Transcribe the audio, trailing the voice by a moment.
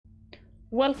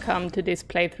Welcome to this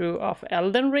playthrough of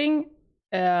Elden Ring.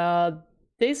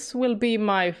 This will be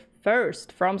my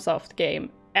first FromSoft game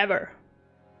ever.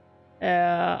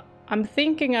 I'm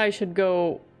thinking I should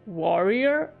go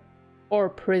warrior or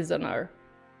prisoner.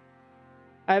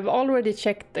 I've already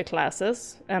checked the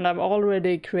classes and I've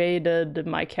already created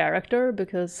my character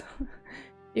because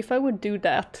if I would do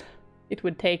that, it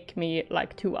would take me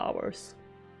like 2 hours.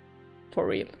 For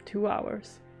real, 2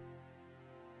 hours.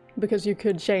 Because you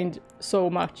could change so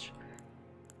much.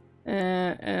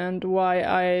 And why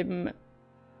I'm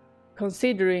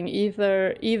considering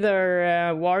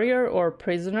either warrior or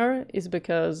prisoner is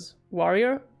because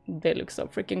warrior, they look so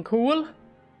freaking cool.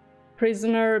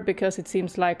 Prisoner because it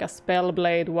seems like a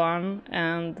spellblade one,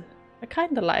 and I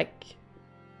kinda like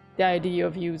the idea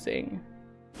of using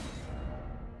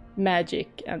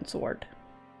magic and sword.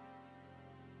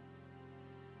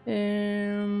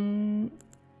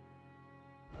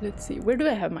 Let's see, where do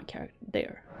I have my character?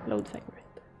 There, load favorite.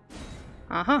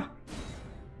 Aha!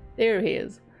 There he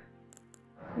is.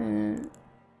 And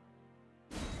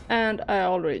I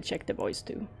already checked the voice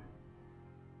too.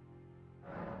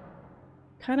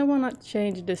 Kinda wanna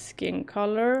change the skin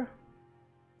color.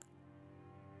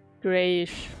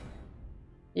 Grayish.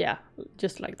 Yeah,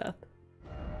 just like that.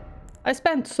 I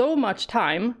spent so much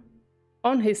time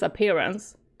on his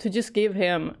appearance to just give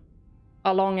him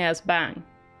a long ass bang.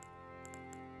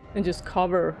 And just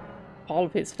cover all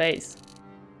of his face.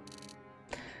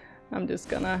 I'm just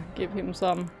gonna give him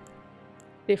some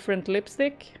different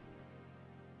lipstick.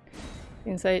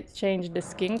 Since I changed the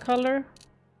skin color.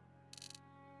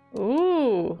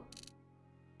 Ooh!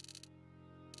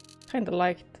 Kinda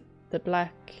liked the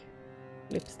black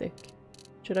lipstick.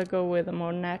 Should I go with a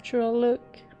more natural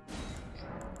look?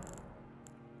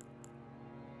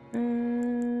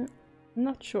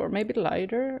 Not sure, maybe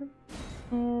lighter?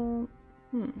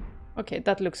 Okay,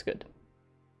 that looks good.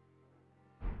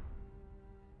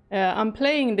 I'm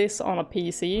playing this on a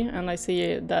PC and I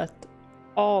see that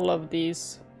all of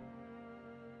these...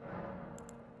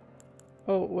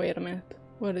 Oh, wait a minute.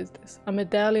 What is this? A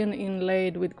medallion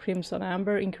inlaid with crimson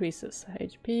amber increases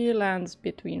HP, lands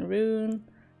between rune,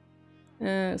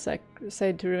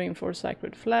 said to reinforce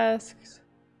sacred flasks,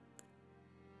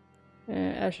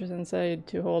 ashes and said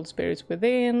to hold spirits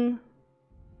within.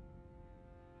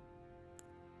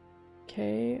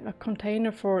 Okay, a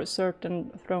container for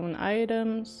certain thrown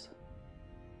items.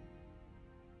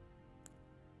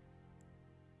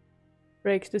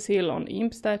 Breaks the seal on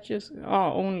imp statues.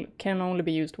 Oh, can only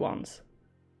be used once.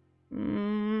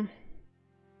 That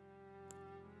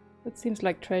seems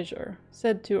like treasure.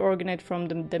 Said to originate from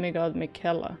the demigod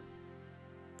Michaela.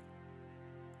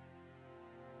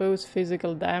 Boosts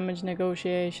physical damage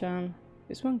negotiation.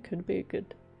 This one could be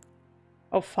good.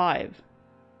 Oh, 5.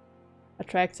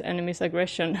 Attracts enemies'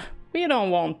 aggression. We don't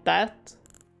want that.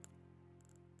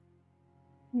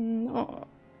 No.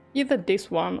 Either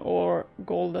this one or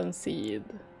golden seed.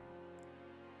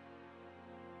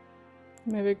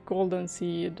 Maybe golden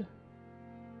seed.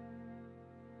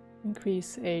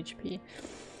 Increase HP.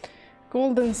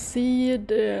 Golden seed,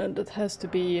 that has to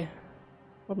be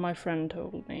what my friend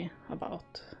told me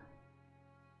about.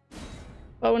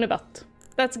 Bonibat.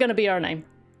 That's gonna be our name.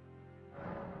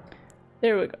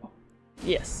 There we go.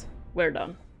 Yes, we're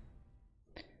done.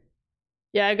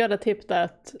 Yeah, I got a tip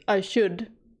that I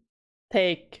should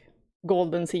take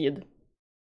golden seed.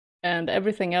 And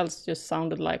everything else just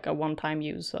sounded like a one-time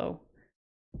use, so...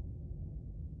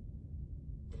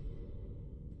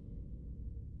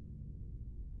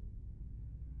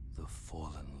 The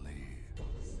fallen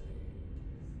leaves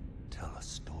tell a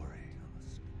story.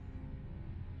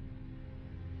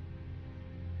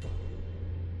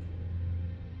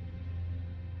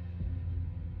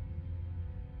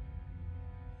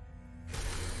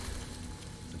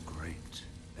 The great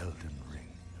Elden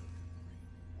Ring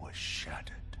was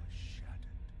shattered.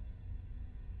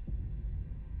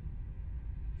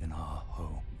 In our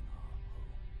home,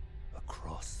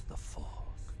 across the fog.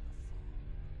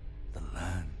 The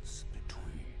lands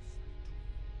between.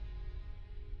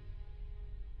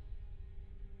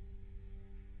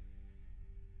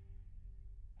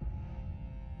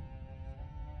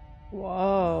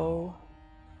 Whoa.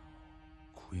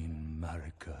 Queen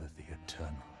Marika the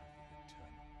Eternal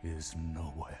is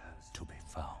nowhere to be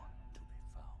found.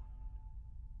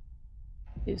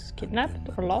 Is kidnapped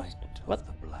or lost? What?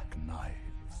 The Black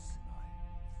Knives,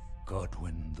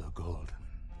 Godwyn the Golden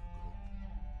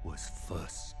was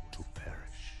first to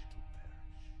perish.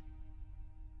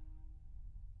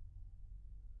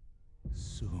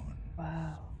 Soon,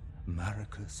 Wow.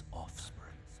 Marika's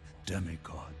offspring,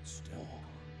 demigods all,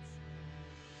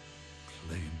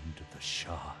 claimed the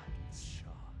shards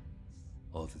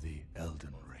of the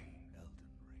Elden Ring.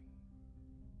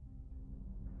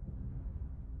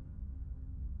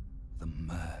 The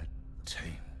mad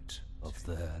taint of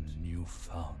their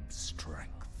newfound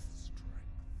strength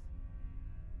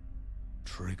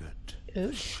triggered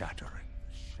the shattering.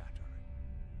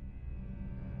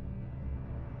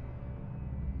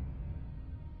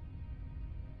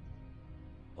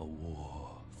 A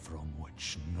war from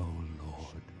which no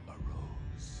lord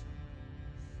arose.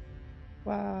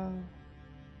 Wow.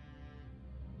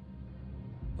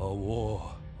 A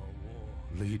war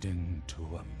leading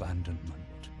to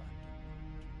abandonment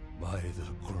by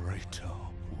the greater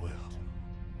will.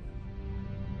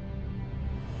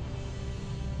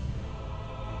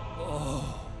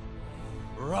 Oh,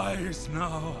 rise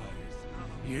now,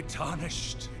 ye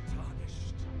tarnished,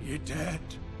 ye dead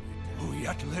who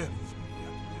yet live.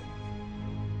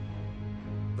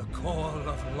 The call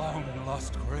of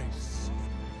long-lost grace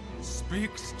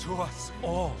speaks to us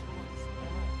all.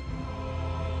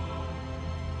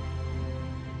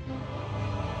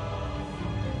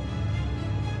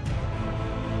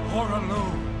 Horalu,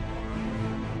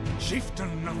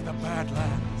 chieftain of the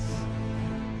Badlands,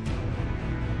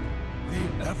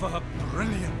 the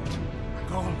ever-brilliant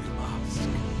Gold Mask.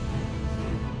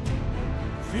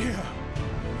 Fear,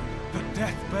 the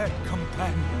deathbed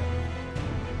companion,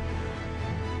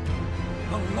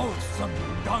 the loathsome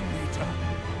dung-eater.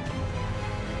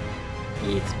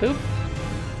 He eats poop.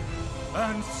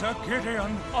 And Sir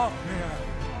Gideon Ofnir,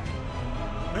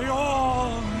 the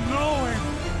all-knowing.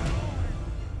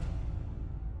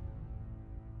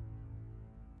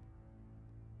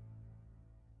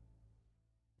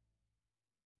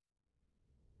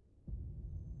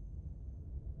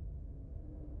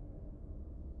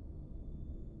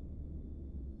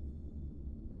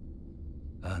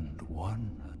 And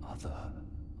one other,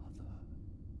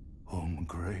 whom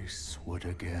grace would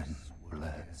again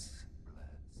bless.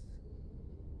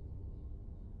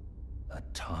 A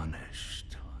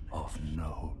tarnished of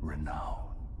no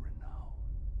renown.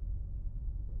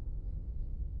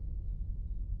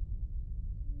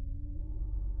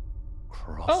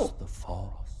 Cross the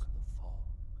fog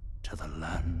to the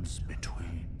lands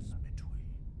between.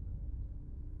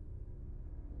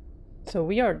 So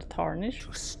we are the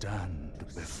Tarnished. To stand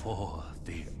before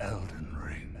the Elden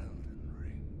Ring.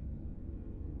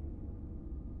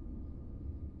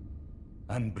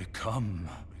 And become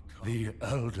the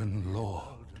Elden Lord.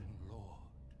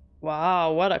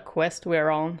 Wow, what a quest we're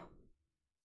on.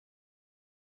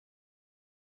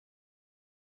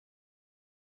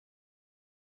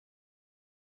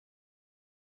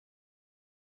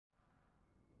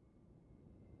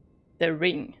 The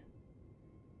ring.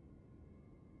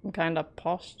 Some kind of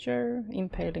posture,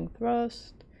 impaling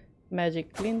thrust,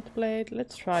 magic glint blade.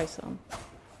 Let's try some.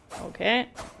 Okay.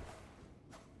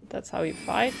 That's how you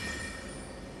fight.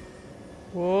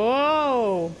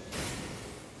 Whoa!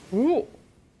 Ooh!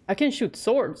 I can shoot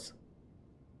swords.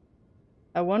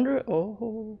 I wonder...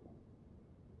 Oh.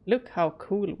 Look how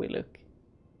cool we look.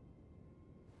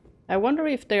 I wonder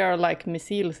if they are like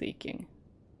missile seeking.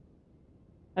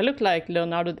 I look like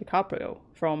Leonardo DiCaprio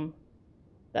from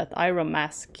that Iron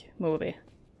Mask movie.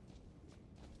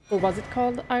 Or was it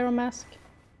called Iron Mask?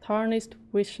 Tarnished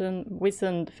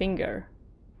wizened finger.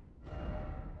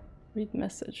 Read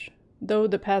message. Though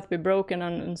the path be broken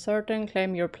and uncertain,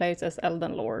 claim your place as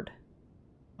Elden Lord.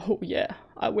 Oh yeah,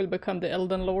 I will become the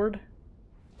Elden Lord.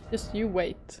 Just you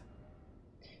wait.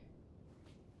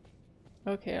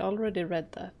 Okay, I already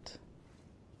read that.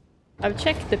 I've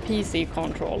checked the PC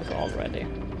controls already.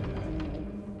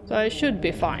 So I should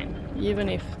be fine, even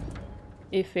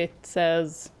if it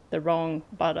says the wrong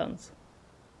buttons.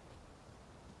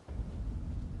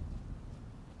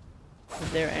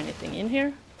 Is there anything in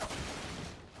here?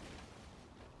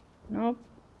 Nope.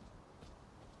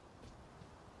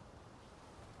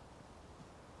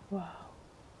 Wow.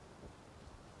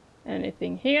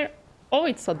 Anything here? Oh,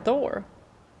 it's a door.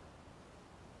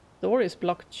 Door is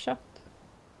blocked shut.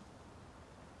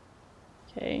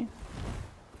 Okay.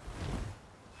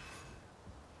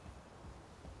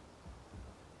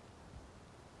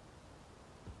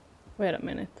 Wait a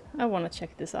minute. I want to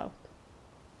check this out.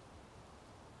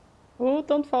 Oh,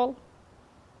 don't fall.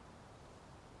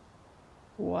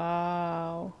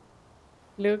 Wow.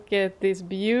 Look at this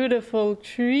beautiful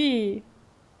tree.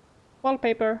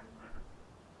 Wallpaper.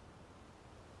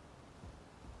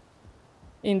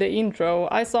 In the intro,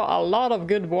 I saw a lot of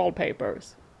good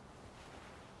wallpapers.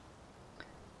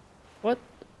 What?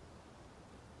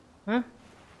 Huh?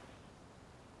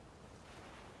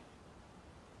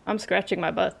 I'm scratching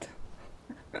my butt.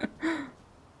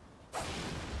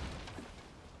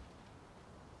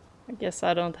 I guess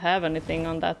I don't have anything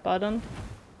on that button.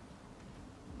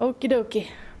 Okie dokie.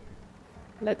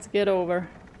 Let's get over.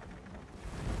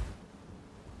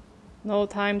 No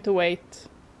time to wait.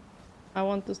 I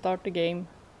want to start the game.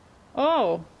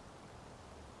 Oh!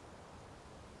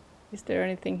 Is there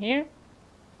anything here?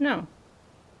 No.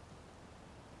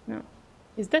 No.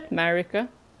 Is that Marika?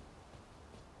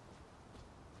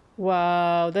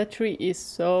 Wow, that tree is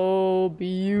so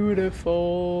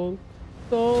beautiful.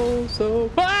 So...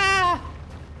 Ah!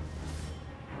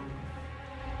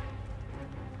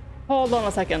 Hold on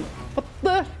a second. What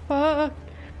the fuck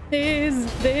is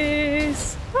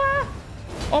this? Ah!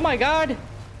 Oh my god!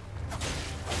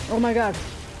 Oh my god.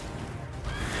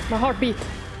 My heartbeat.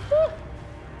 Ah!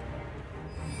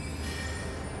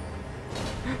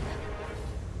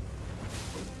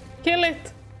 Kill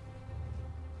it!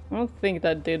 I don't think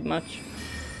that did much.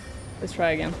 Let's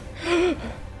try again.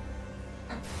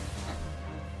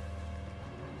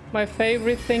 My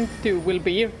favorite thing to do will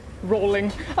be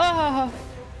rolling. Ah!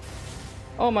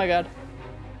 Oh my god.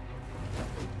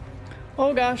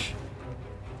 Oh gosh.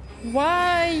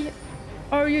 Why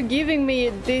are you giving me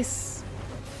this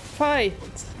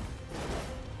fight?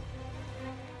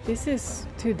 This is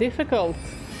too difficult.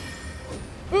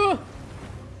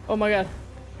 Oh my god.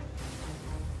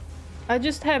 I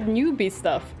just have newbie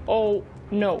stuff. Oh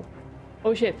no.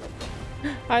 Oh shit.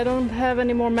 I don't have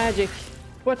any more magic.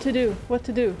 What to do? What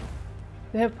to do?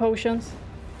 They have potions.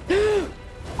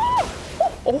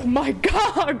 Oh my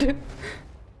god!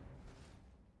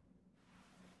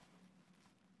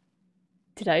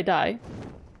 Did I die?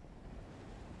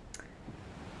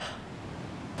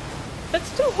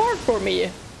 That's too hard for me.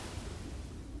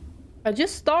 I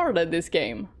just started this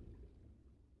game.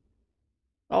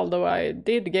 Although I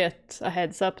did get a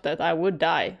heads up that I would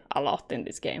die a lot in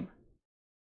this game.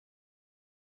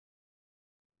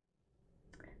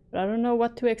 But I don't know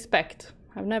what to expect.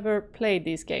 I've never played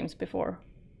these games before.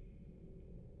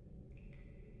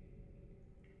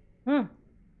 Huh.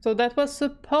 So that was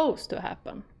supposed to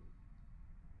happen.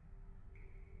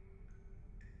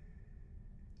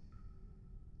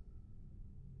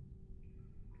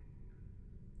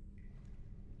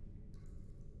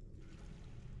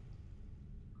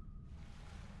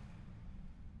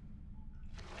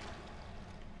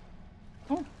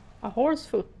 Oh, a horse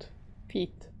foot.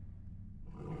 Feet.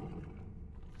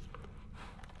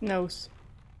 Nose.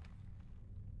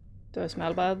 Do I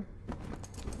smell bad?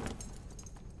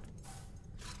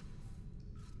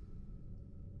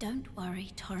 Don't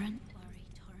worry, Torrent.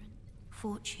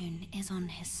 Fortune is on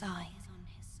his side.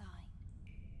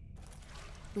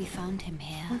 We found him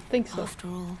here, I don't think so. after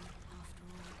all.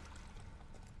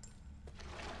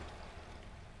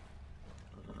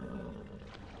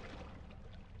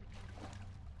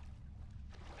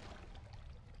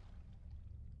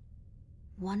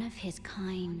 One of his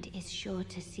kind is sure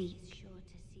to seek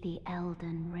the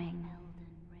Elden Ring.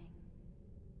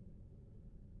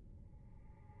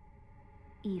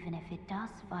 Even if it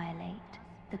does violate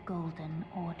the Golden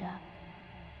Order.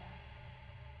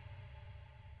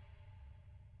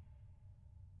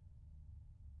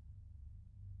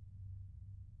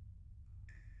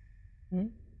 Hmm?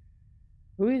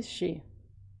 Who is she?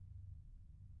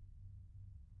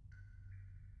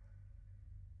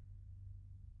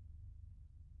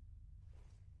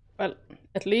 Well,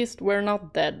 at least we're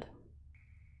not dead.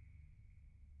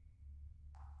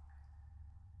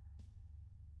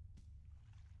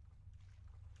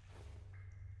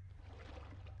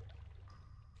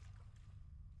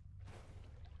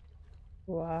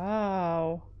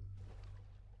 Wow.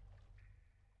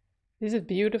 This is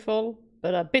beautiful,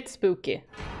 but a bit spooky.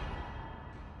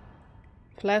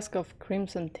 Flask of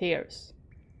Crimson Tears.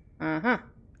 Uh-huh.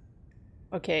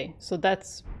 Okay, so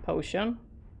that's potion,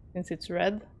 since it's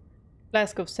red.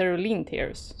 Flask of Cerulean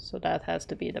Tears, so that has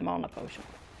to be the mana potion.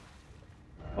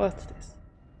 What's this?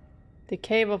 The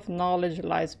Cave of Knowledge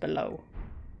lies below.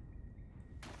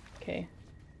 Okay.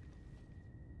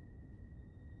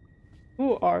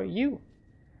 Who are you?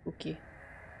 Spooky.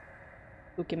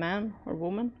 Spooky man or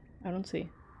woman? I don't see.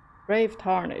 Brave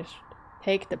Tarnished.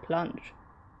 Take the plunge.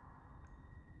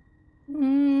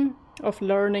 Of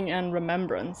learning and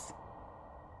remembrance.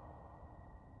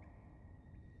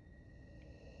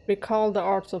 Recall the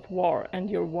arts of war and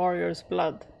your warrior's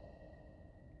blood.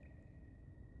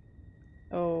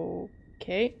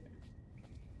 Okay.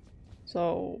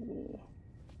 So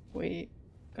we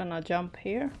gonna jump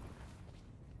here.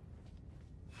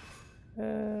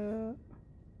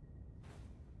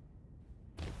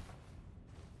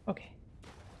 Okay.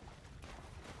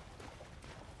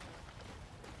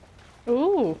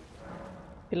 Ooh,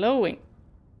 glowing.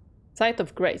 Site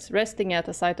of Grace. Resting at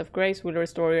a Site of Grace will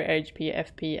restore your HP,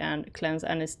 FP, and cleanse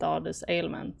any status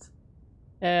ailment.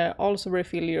 Also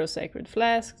refill your sacred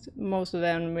flasks. Most of the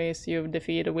enemies you've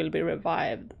defeated will be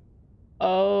revived.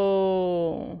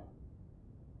 Oh.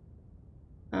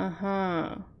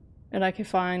 Uh-huh. And I can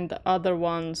find other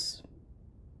ones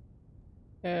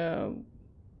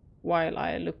while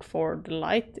I look for the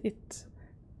light.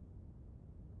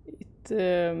 I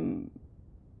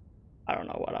don't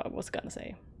know what I was gonna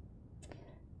say.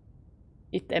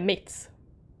 It emits.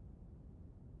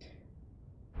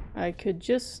 I could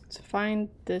just find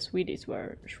the Swedish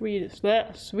word.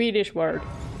 Swedish word.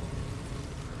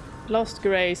 Lost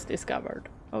Grace discovered.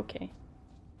 Okay.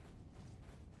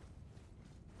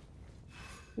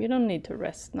 We don't need to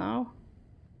rest now.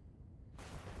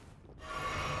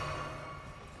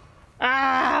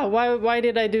 Ah! Why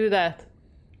did I do that?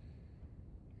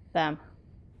 Damn.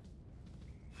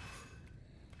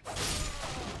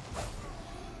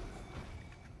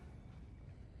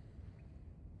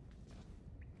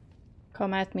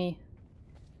 Come at me.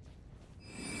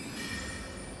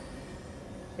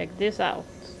 Check this out.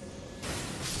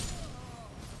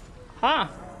 Ha!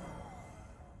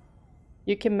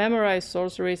 You can memorize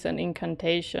sorceries and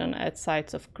incantation at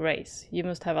sites of grace. You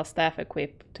must have a staff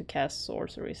equipped to cast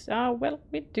sorceries. Ah, well,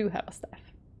 we do have a staff.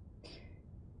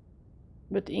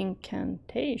 But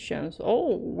incantations...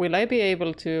 Oh, will I be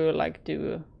able to, like,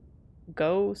 do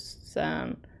ghosts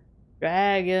and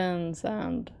dragons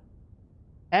and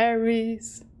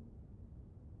fairies?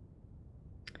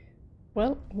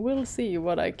 Well, we'll see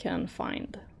what I can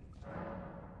find.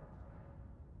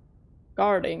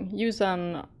 Guarding. Use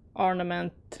an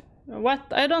ornament. What?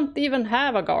 I don't even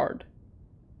have a guard.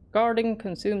 Guarding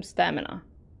consumes stamina.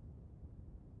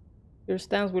 Your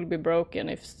stance will be broken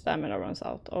if stamina runs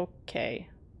out. Okay.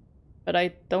 But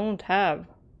I don't have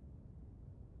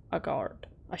a guard.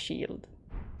 A shield.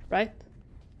 Right?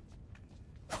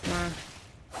 Nah.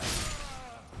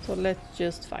 So let's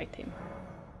just fight him.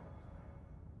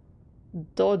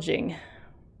 Dodging.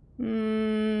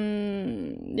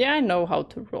 Yeah, I know how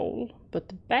to roll,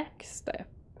 but backstep.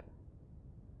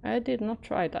 I did not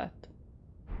try that.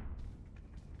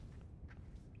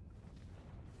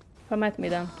 Come at me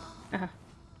then. Aha.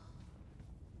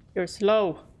 You're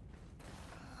slow.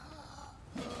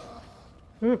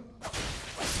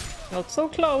 Not so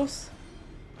close.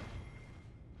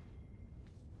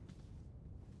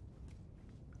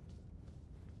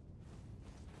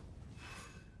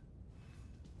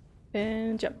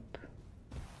 And jump.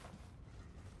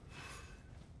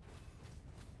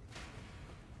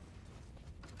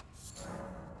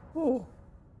 Oh.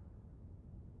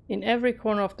 In every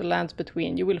corner of the lands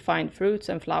between, you will find fruits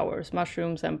and flowers,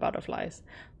 mushrooms and butterflies.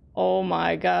 Oh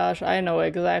my gosh, I know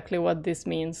exactly what this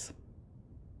means.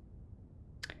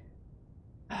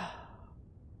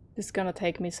 This is gonna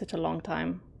take me such a long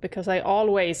time, because I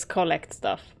always collect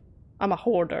stuff. I'm a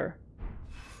hoarder.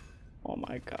 Oh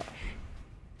my gosh.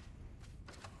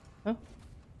 Huh?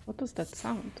 What does that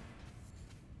sound?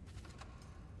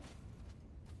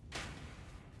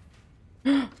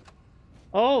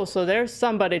 Oh, so there's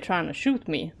somebody trying to shoot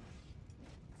me.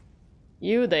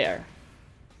 You there.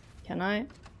 Can I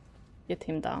get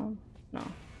him down? No.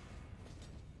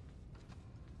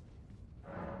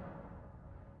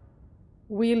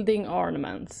 Wielding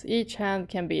ornaments. Each hand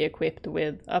can be equipped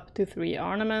with up to 3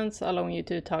 ornaments, allowing you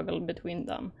to toggle between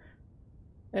them.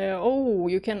 Oh,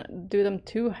 you can do them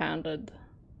two-handed.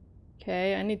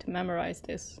 Okay, I need to memorize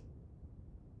this.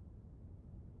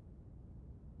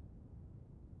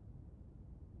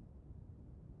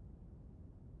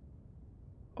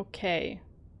 Okay,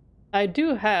 I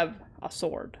do have a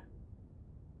sword,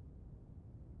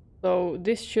 so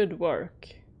this should work.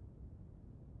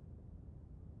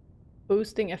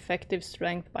 Boosting effective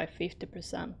strength by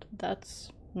 50%.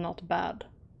 That's not bad.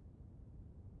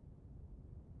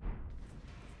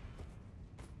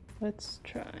 Let's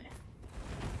try.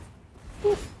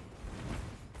 Oof.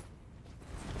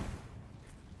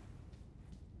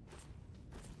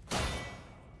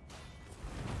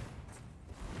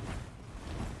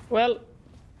 Well,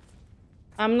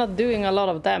 I'm not doing a lot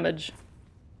of damage.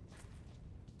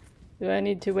 Do I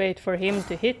need to wait for him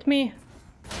to hit me?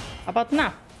 How about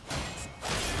now?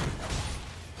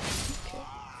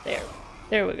 Okay,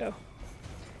 there we go.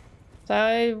 So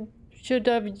I should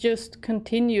have just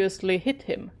continuously hit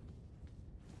him.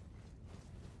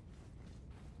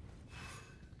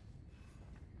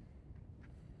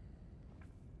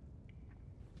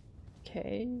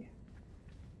 Okay.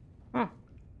 Huh.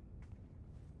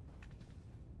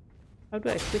 How do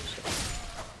I switch it?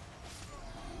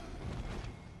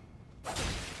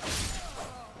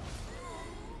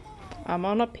 I'm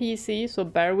on a PC, so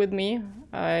bear with me.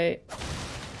 I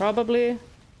probably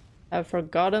have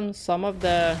forgotten some of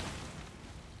the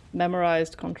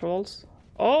memorized controls.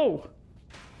 Oh!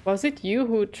 Was it you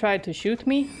who tried to shoot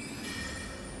me?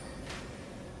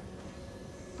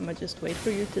 I'm gonna just wait for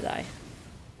you to die.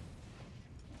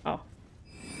 Oh.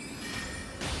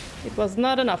 It was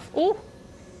not enough. Oh!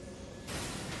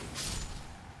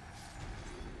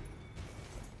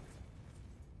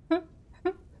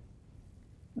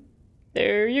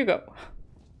 There you go.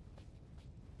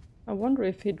 I wonder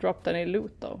if he dropped any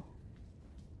loot though.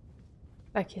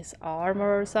 Like his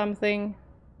armor or something.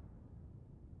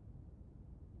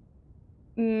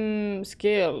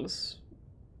 Skills.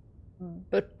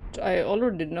 But I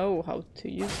already know how to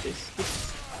use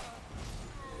this.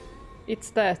 It's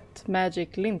that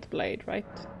magic lint blade, right?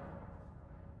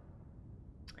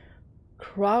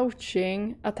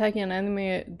 Crouching, attacking an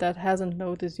enemy that hasn't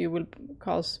noticed you will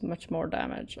cause much more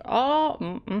damage.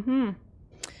 Oh,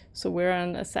 so we're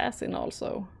an assassin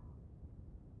also.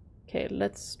 Okay,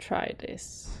 let's try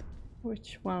this.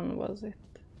 Which one was it?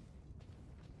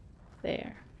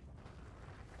 There.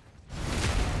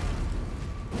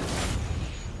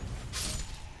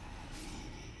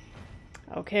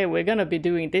 Okay, we're gonna be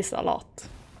doing this a lot.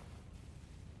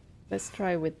 Let's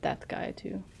try with that guy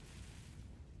too.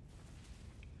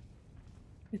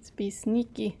 Let's be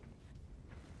sneaky.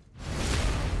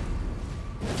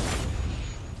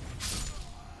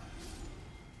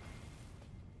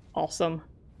 Awesome.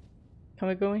 Can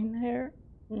we go in here?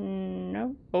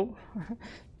 No. Oh,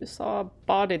 you saw a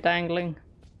body dangling.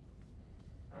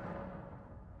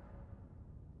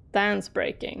 Dance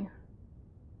breaking.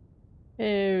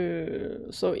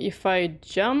 So if I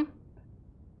jump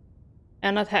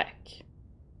and attack,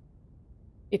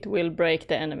 it will break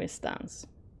the enemy's stance.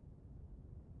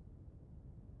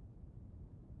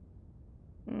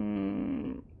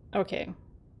 Okay.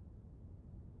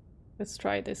 Let's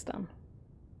try this then.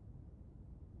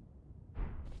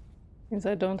 Since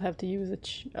I don't have to use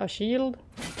a shield.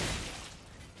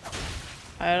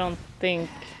 I don't think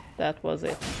that was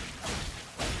it.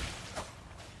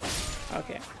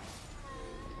 Okay.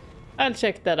 I'll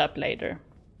check that up later.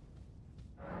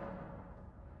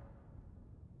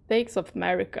 Stakes of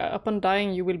Marika. Upon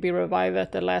dying, you will be revived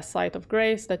at the last site of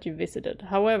grace that you visited.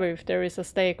 However, if there is a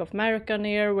stake of Marika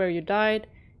near where you died,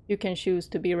 you can choose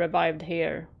to be revived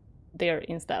there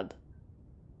instead.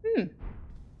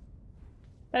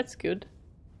 That's good.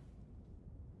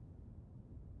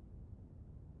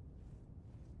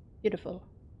 Beautiful.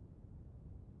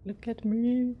 Look at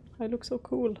me. I look so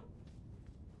cool.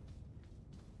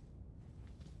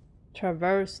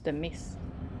 Traverse the mist.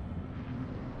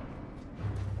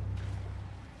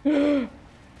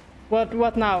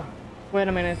 What now? Wait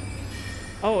a minute.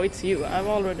 Oh, it's you. I've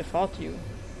already fought you.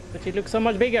 But you look so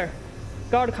much bigger.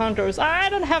 Guard counters. I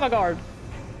don't have a guard.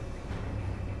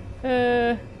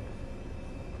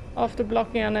 After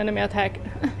blocking an enemy attack.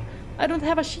 I don't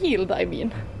have a shield, I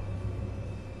mean.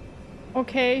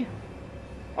 Okay.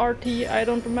 RT, I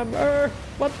don't remember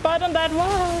what button that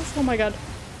was. Oh my god.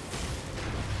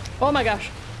 Oh my gosh.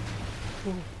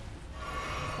 Ooh.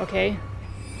 Okay.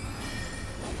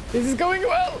 This is going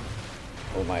well.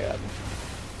 Oh my god.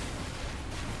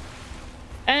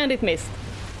 And it missed.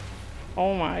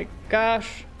 Oh my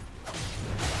gosh.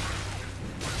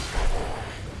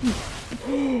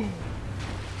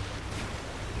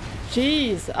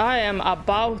 Jeez, I am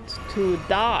about to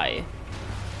die.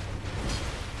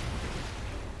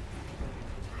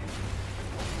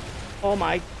 Oh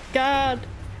my god.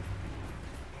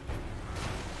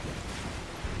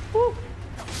 Woo.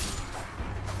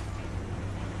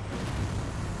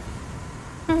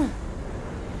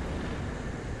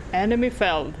 Enemy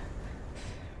felled.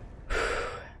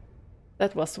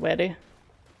 That was sweaty.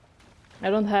 I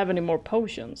don't have any more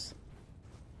potions.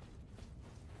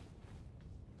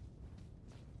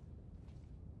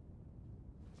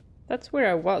 That's where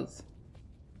I was.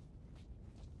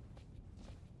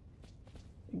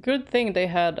 Good thing they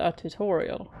had a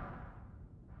tutorial.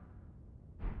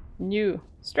 New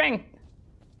strength.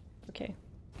 Okay.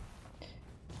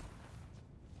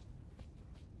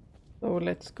 So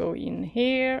let's go in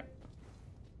here.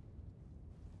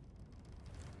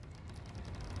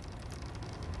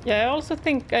 Yeah, I also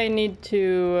think I need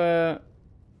to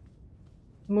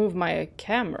move my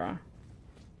camera.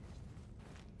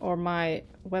 Or my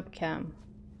webcam.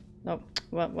 No,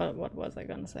 what was I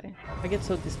gonna say? I get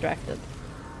so distracted.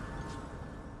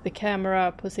 The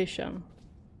camera position.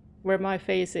 Where my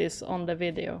face is on the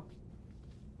video.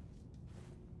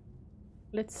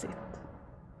 Let's sit.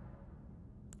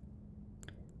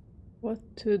 What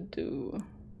to do?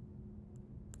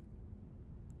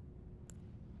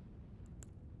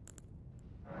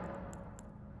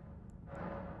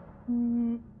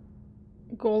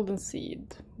 Golden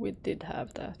seed. We did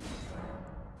have that.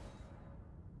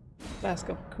 Flask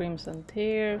of crimson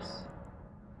tears.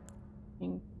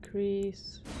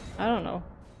 Increase. I don't know.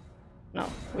 No,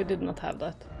 we did not have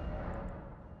that.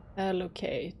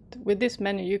 Allocate. With this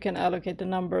menu you can allocate the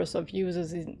numbers of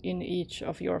uses in each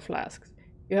of your flasks.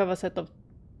 You have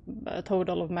a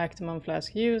total of maximum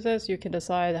flask uses. You can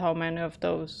decide how many of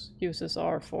those uses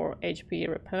are for HP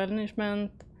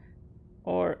replenishment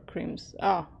or crimson.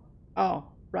 Oh,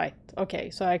 right. Okay,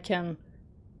 so I can...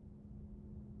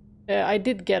 I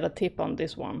did get a tip on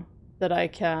this one, that I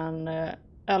can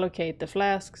allocate the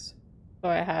flasks so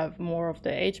I have more of the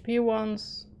HP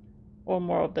ones or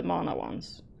more of the mana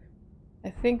ones. I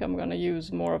think I'm gonna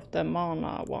use more of the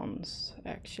mana ones,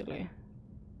 actually.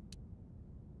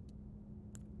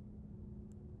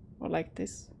 Or like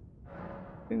this,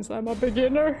 since I'm a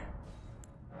beginner.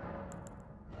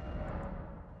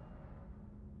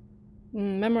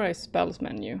 Memorize spells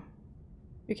menu.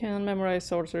 You can memorize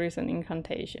sorceries and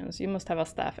incantations. You must have a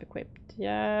staff equipped.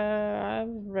 Yeah,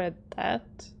 I've read that.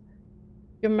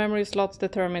 Your memory slots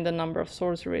determine the number of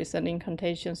sorceries and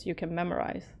incantations you can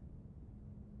memorize.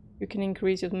 You can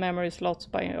increase your memory slots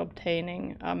by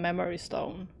obtaining a memory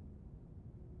stone.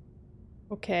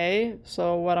 Okay,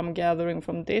 so what I'm gathering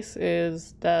from this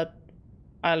is that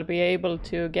I'll be able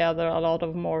to gather a lot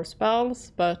of more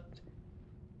spells, but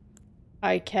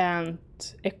I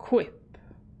can't equip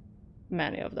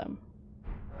many of them.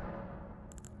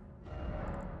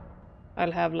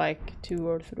 I'll have like 2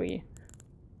 or 3.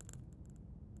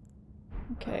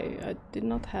 Okay, I did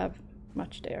not have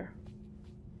much there.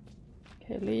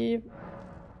 Okay, leave.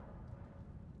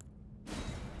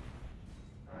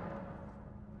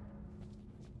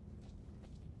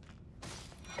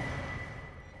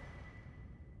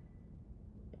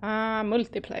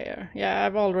 Multiplayer. Yeah,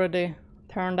 I've already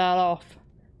turned that off.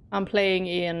 I'm playing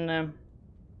in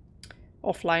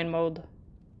offline mode.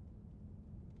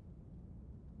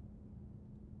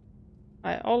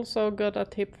 I also got a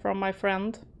tip from my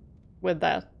friend with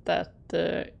that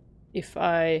if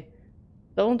I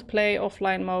don't play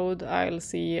offline mode, I'll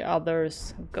see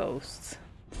others' ghosts.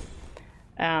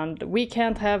 And we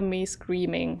can't have me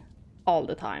screaming all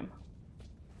the time.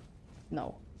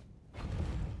 No.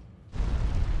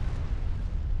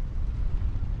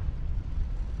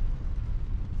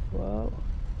 Whoa.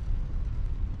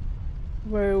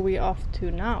 Where are we off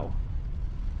to now?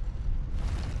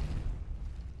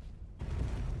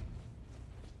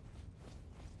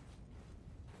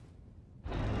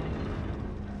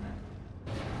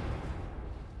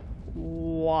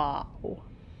 Wow.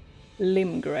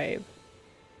 Limgrave.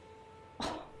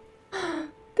 Oh,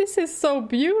 this is so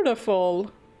beautiful.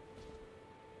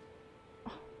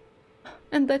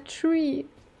 And that tree.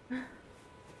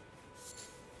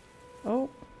 Oh,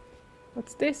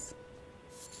 what's this?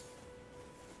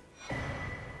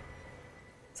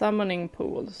 Summoning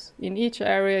pools. In each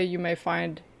area you may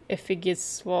find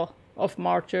effigies of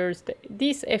marchers.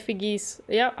 These effigies,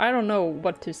 yeah, I don't know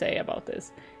what to say about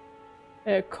this.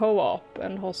 Co-op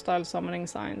and hostile summoning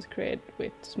signs created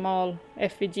with small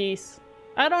effigies.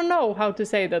 I don't know how to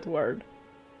say that word.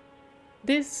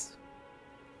 Is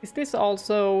this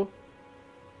also,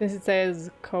 since it says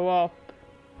co-op,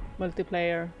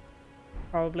 multiplayer,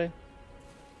 probably.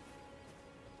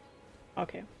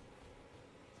 Okay.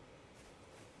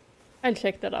 I'll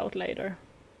check that out later.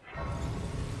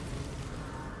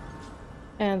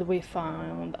 And we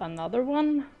found another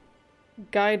one.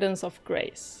 Guidance of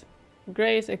Grace.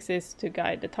 Grace exists to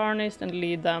guide the tarnished and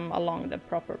lead them along the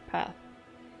proper path.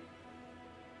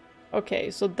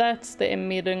 Okay, so that's the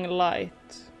emitting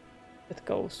light that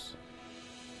goes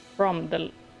from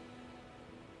the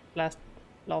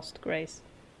lost Grace.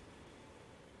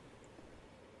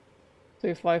 So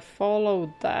if I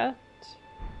follow that,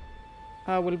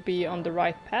 I will be on the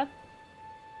right path.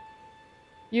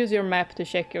 Use your map to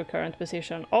check your current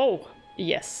position. Oh,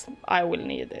 yes, I will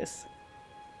need this.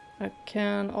 I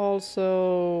can also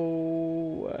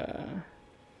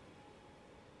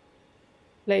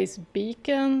place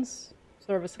beacons,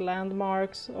 service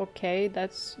landmarks. Okay,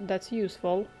 that's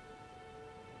useful.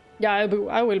 Yeah,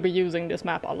 I will be using this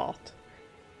map a lot.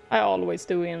 I always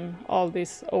do in all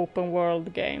these open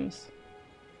world games.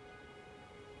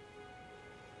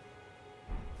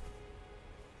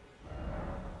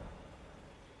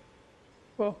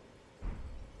 Whoa.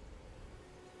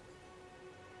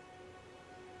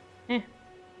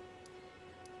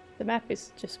 The map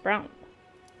is just brown.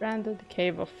 Branded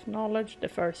Cave of Knowledge, the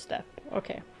first step.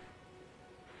 Okay.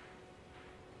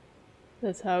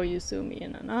 That's how you zoom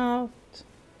in and out.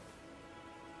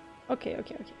 Okay.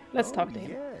 Let's talk to him.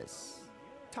 Yes.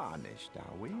 Tarnished,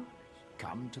 are we?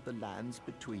 Come to the lands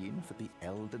between for the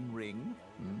Elden Ring?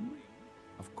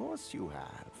 Of course you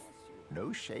have.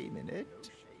 No shame in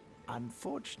it.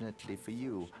 Unfortunately for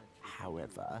you,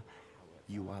 however,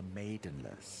 you are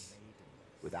maidenless.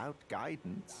 Without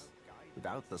guidance,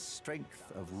 without the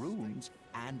strength of runes,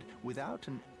 and without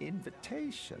an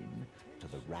invitation to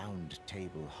the Round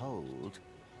Table Hold,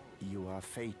 you are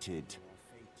fated,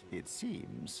 it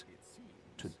seems,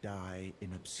 to die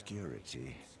in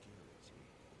obscurity.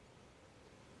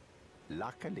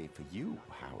 Luckily for you,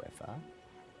 however,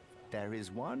 there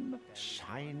is one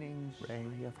shining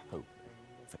ray of hope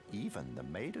for even the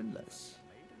maidenless.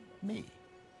 Me,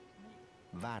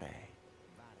 Varre.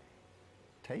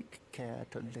 Take care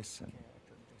to listen.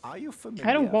 Are you familiar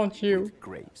I don't want you. with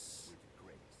grace?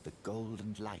 The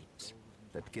golden light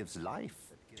that gives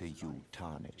life to you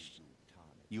tarnished.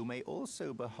 You may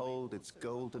also behold its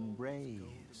golden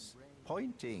rays,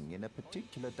 pointing in a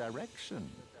particular direction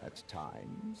at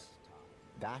times.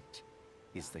 That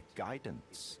is the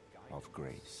guidance of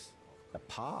grace, the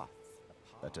path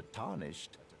that a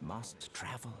tarnished must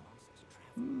travel.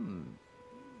 Indeed.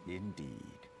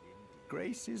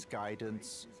 Grace's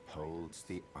guidance holds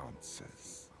the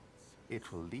answers.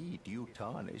 It will lead you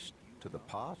tarnished to the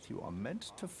path you are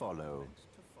meant to follow,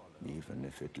 even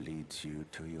if it leads you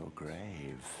to your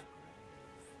grave.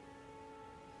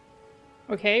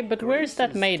 Okay, but where's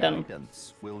that maiden?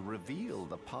 Guidance will reveal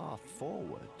the path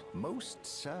forward, most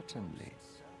certainly.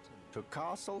 To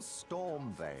Castle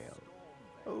Stormvale,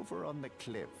 over on the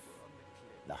cliff,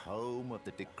 the home of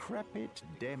the decrepit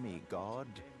demigod,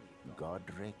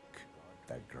 Godric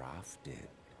the Grafted.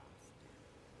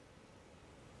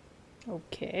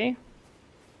 Okay.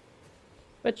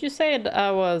 But you said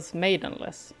I was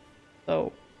maidenless.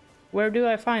 So, where do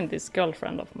I find this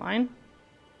girlfriend of mine?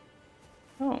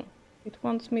 Oh, it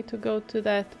wants me to go to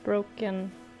that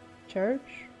broken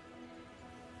church?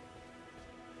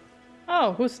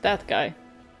 Oh, who's that guy?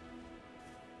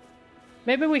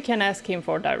 Maybe we can ask him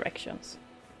for directions.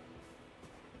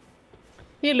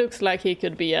 He looks like he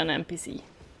could be an NPC.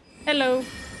 Hello.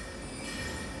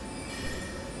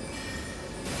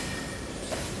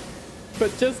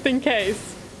 But just in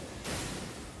case.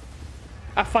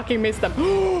 I fucking missed them.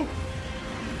 Ooh!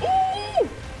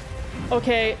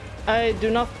 Okay, I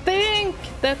do not think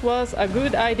that was a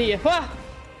good idea. Ah!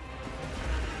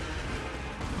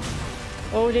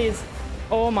 Oh jeez.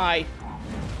 Oh my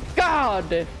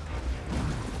god!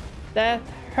 That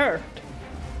hurt.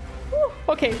 Woo!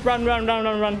 Okay, run, run, run,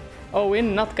 run, run. Oh, we're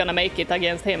not gonna make it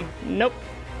against him. Nope.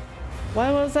 Why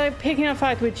was I picking a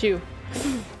fight with you?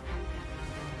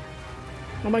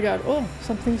 Oh my god. Oh,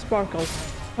 something sparkles.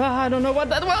 Ah, I don't know what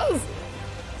that was.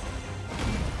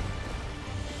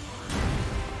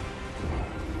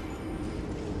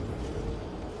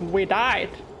 We died.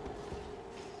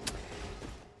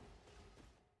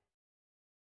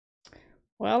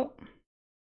 Well,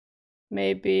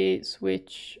 maybe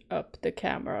switch up the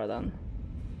camera then.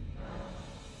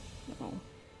 No.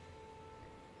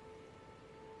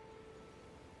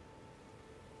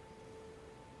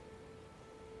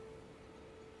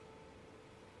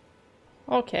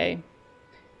 Okay.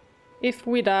 If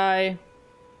we die,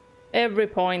 every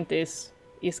point is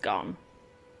gone.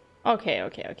 Okay,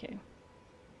 okay, okay.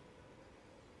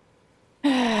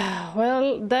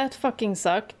 Well, that fucking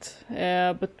sucked,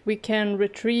 but we can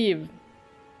retrieve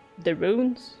the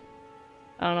runes.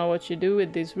 I don't know what you do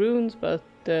with these runes, but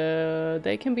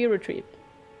they can be retrieved.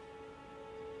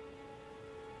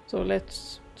 So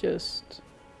let's just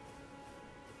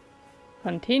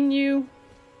continue.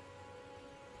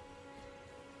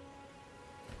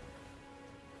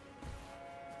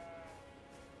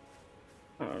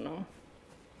 I don't know.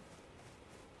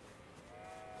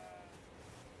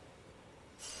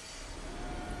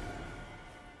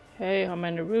 Okay, how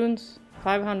many runes?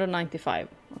 595.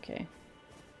 Okay.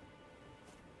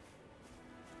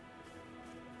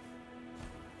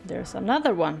 There's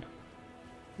another one.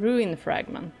 Ruin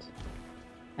fragment.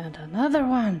 And another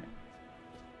one.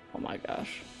 Oh my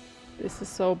gosh. This is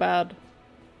so bad.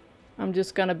 I'm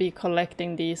just gonna be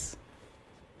collecting these.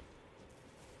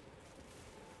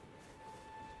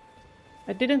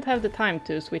 I didn't have the time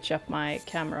to switch up my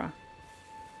camera.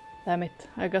 Damn it,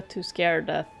 I got too scared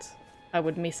that I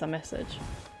would miss a message.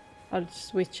 I'll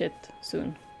switch it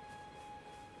soon.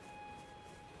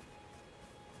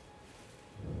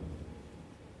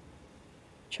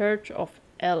 Church of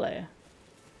LA.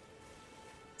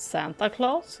 Santa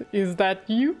Claus? Is that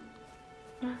you?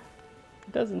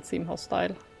 Doesn't seem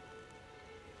hostile.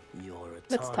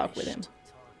 Let's talk with him.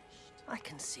 I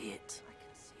can see it.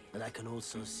 And I can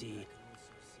also see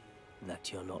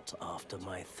that you're not after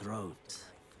my throat.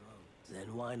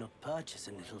 Then why not purchase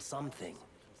a little something?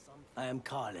 I am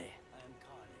Kale,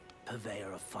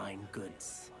 purveyor of fine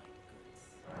goods.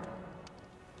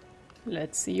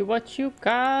 Let's see what you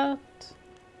got.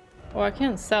 Oh, I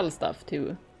can sell stuff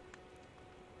too.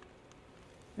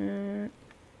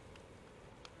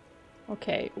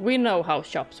 Okay, we know how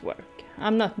shops work.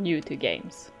 I'm not new to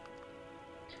games.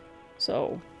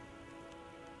 So...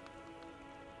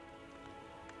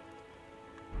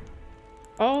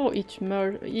 Oh, each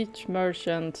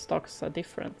merchant stocks a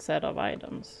different set of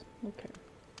items. Okay.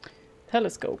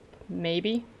 Telescope,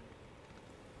 maybe.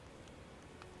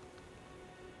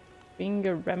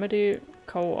 Finger remedy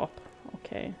co-op.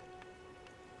 Okay.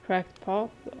 Cracked pot.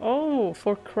 Oh,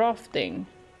 for crafting.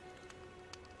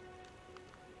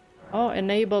 Oh,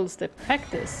 enables the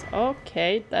practice.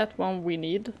 Okay, that one we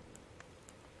need.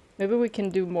 Maybe we can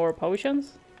do more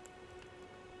potions.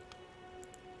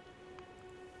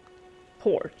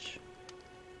 Torch.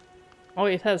 Oh,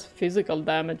 it has physical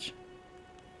damage.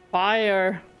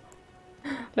 Fire.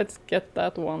 Let's get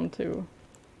that one too.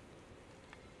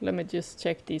 Let me just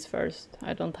check these first.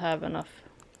 I don't have enough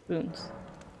boons.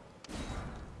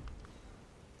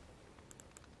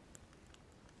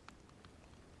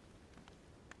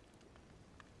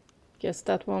 Guess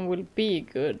that one will be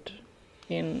good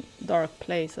in dark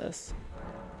places.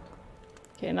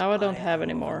 Okay, now I don't have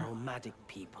any more. Nomadic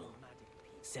people,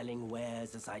 selling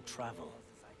wares as I travel.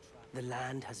 The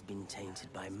land has been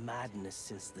tainted by madness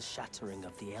since the shattering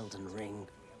of the Elden Ring.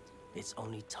 It's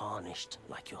only tarnished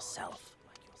like yourself,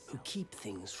 who keep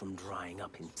things from drying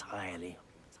up entirely.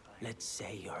 Let's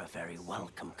say you're a very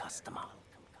welcome customer.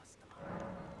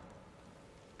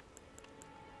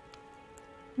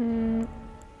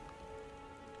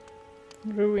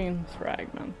 Ruin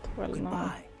fragment. Well, no.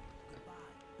 Goodbye.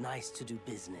 Nice to do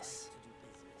business.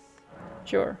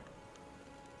 Sure.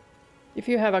 If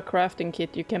you have a crafting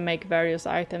kit, you can make various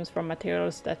items from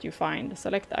materials that you find.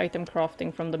 Select item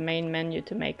crafting from the main menu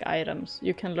to make items.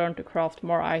 You can learn to craft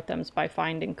more items by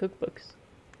finding cookbooks.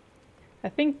 I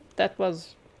think that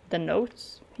was the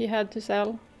notes he had to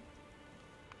sell.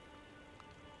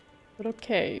 But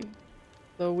okay,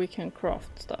 so we can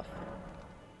craft stuff.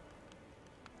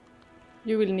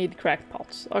 You will need cracked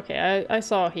pots. Okay, I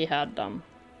saw he had them.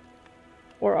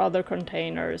 Or other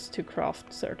containers to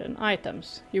craft certain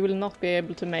items. You will not be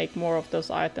able to make more of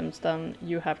those items than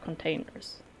you have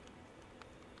containers.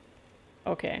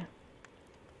 Okay.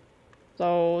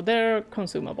 So they're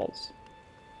consumables.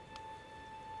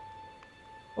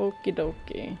 Okie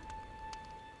dokie.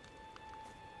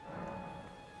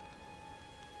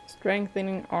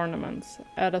 Strengthening ornaments.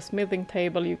 At a smithing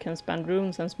table you can spend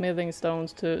runes and smithing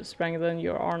stones to strengthen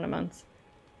your ornaments.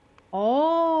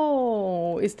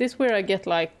 Oh, is this where I get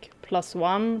like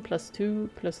 +1, +2,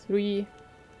 +3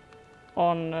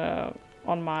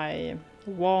 on my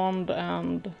wand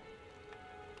and...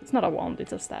 It's not a wand,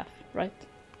 it's a staff, right?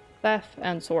 Staff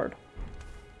and sword.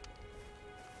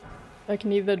 I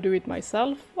can either do it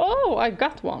myself. Oh, I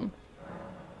got one.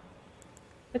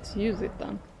 Let's use it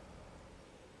then.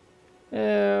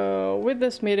 With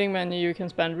the smithing menu you can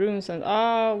spend runes and...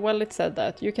 well, it said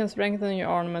that. You can strengthen your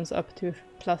ornaments up to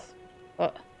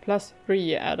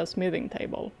 +3 at a smithing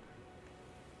table.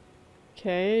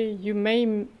 Okay, you may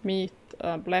meet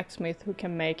a blacksmith who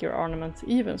can make your ornaments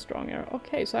even stronger.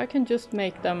 Okay, so I can just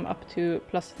make them up to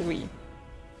 +3.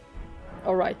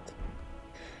 Alright.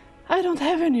 I don't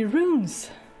have any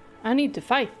runes! I need to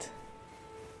fight.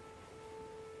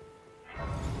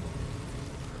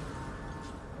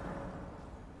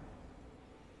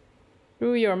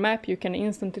 Through your map you can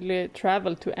instantly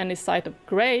travel to any site of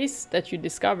grace that you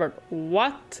discovered.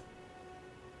 What?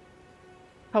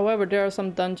 However, there are some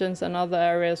dungeons and other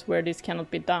areas where this cannot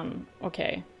be done.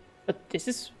 Okay. But this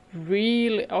is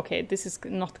really... Okay, this is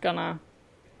not gonna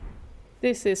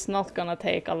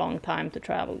take a long time to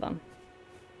travel then.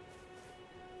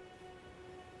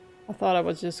 I thought I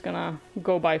was just gonna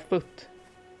go by foot.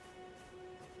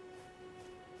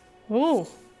 Oh!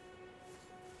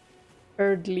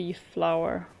 Erd leaf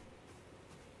flower.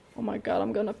 Oh my god,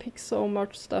 I'm gonna pick so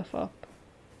much stuff up.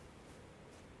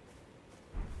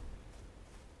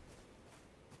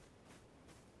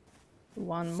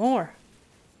 One more.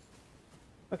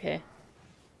 Okay.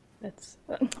 Let's...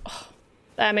 oh,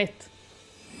 damn it.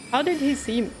 How did he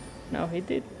see me? No, he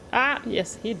did. Ah,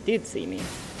 yes, he did see me.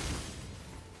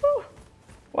 Whew.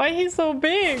 Why he's so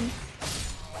big?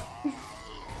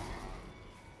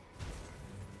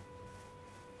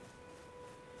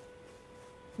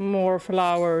 More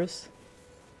flowers.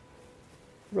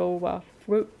 Rova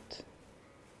fruit.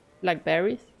 Like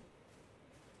berries.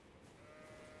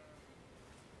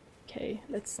 Okay,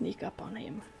 let's sneak up on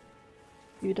him.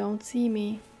 You don't see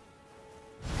me.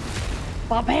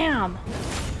 Ba-bam!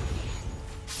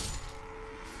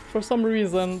 For some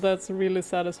reason, that's really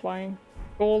satisfying.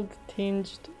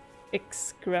 Gold-tinged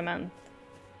excrement.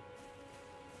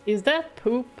 Is that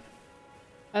poop?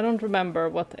 I don't remember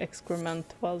what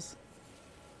excrement was.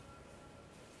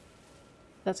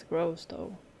 That's gross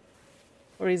though.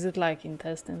 Or is it like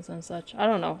intestines and such? I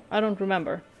don't know. I don't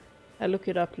remember. I'll look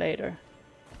it up later.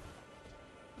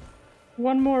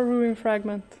 One more ruin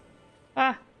fragment.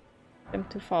 Ah! I'm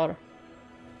too far.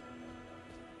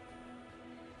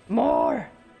 More!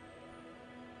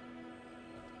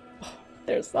 Oh,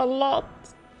 there's a lot!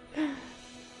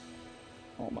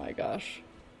 Oh my gosh.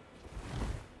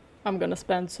 I'm gonna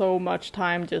spend so much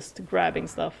time just grabbing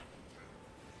stuff.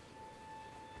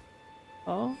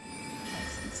 Oh, I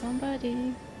see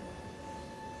somebody.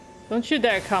 Don't you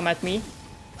dare come at me.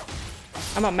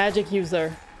 I'm a magic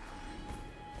user.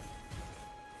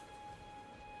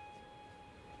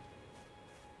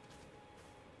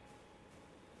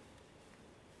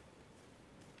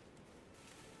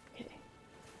 Okay.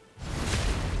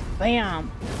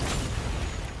 Bam!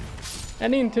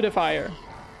 And into the fire.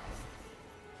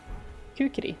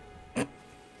 Kukri.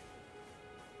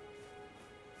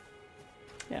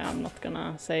 Yeah, I'm not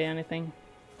gonna say anything.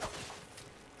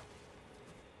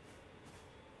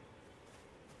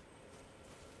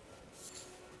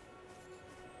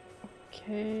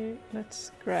 Okay,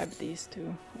 let's grab these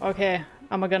two. Okay,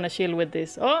 I'm gonna chill with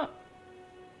this. Oh!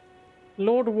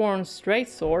 Lord Warren's straight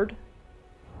sword.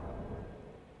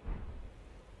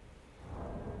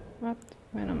 What?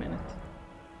 Wait a minute.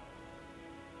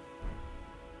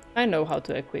 I know how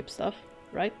to equip stuff,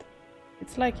 right?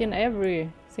 It's like in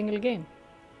every single game.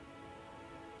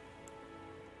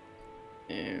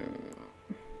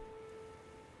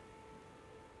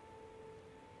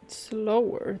 It's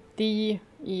slower. D,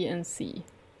 E, and C.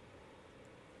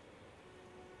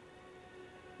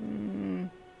 I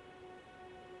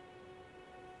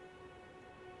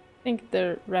think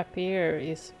the rapier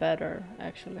is better,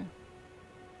 actually.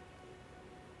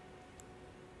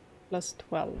 Plus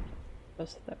 12.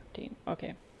 Plus 13.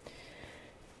 Okay.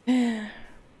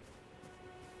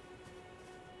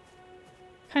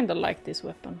 Kinda like this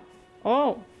weapon.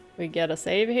 Oh, we get a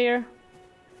save here.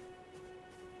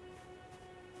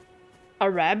 A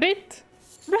rabbit?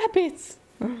 Rabbits!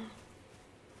 I'm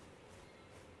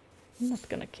not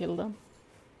gonna kill them.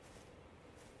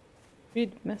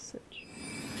 Read message.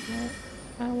 No,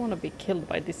 I don't wanna be killed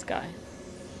by this guy.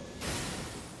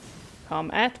 Come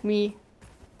at me.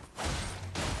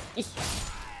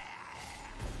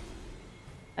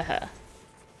 Aha.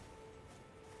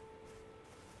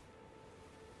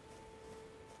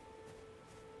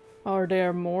 Are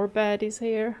there more baddies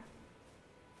here?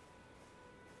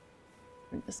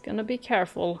 I'm just gonna be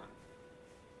careful.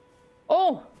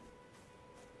 Oh!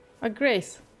 A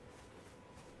grace.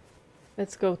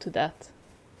 Let's go to that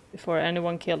before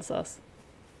anyone kills us.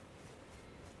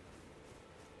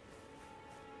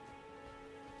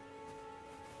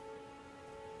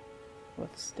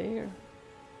 What's there?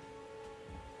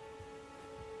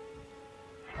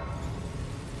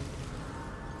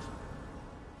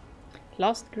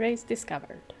 Lost grace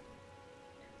discovered.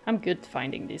 I'm good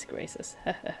finding these graces.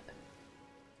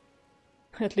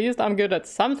 At least I'm good at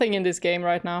something in this game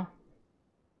right now.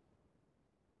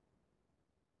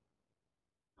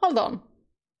 Hold on.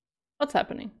 What's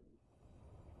happening?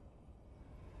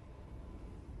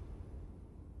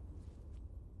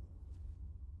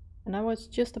 And I was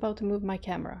just about to move my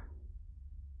camera.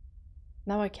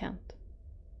 Now I can't.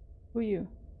 Who are you?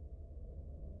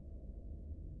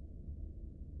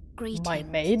 Greetings, My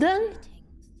maiden?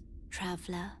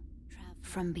 traveler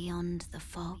from beyond the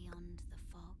fog.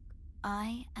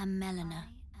 I am Melina.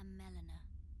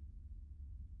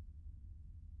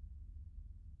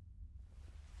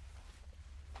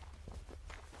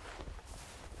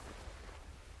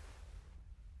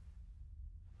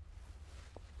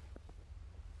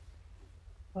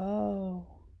 Oh,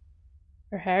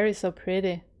 her hair is so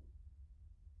pretty.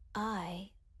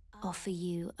 I offer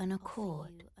you an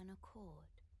accord.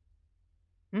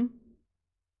 Hmm?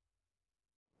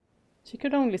 She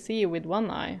could only see you with one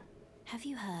eye. Have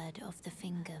you heard of the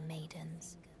Finger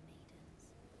Maidens?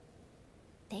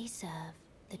 They serve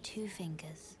the two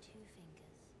fingers,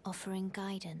 offering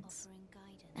guidance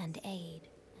and aid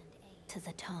to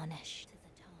the tarnished.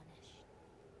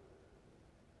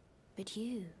 But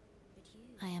you,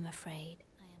 I am afraid,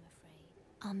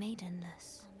 are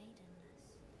maidenless.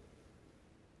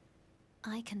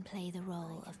 I can play the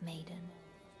role of maiden,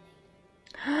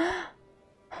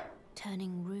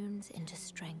 turning runes into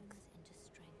strength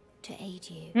to aid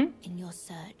you in your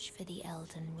search for the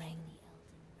Elden Ring.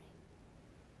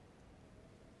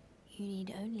 You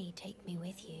need only take me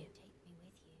with you.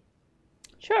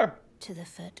 Sure. To the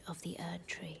foot of the Erd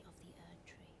Tree.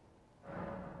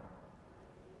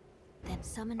 Then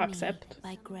summon Accept. me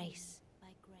by grace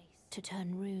to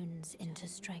turn runes into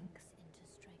strength.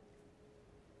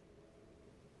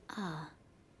 Ah,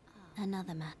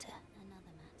 another matter.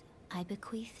 I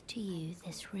bequeath to you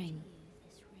this ring.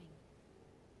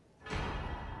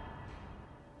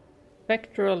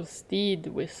 Spectral steed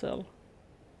whistle.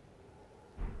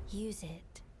 Use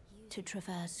it to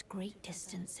traverse great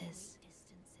distances.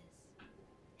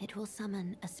 It will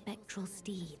summon a spectral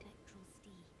steed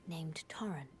named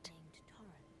Torrent.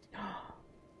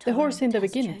 The horse in the Torrent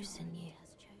has beginning. chosen you.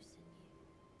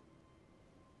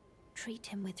 Treat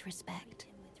him with respect.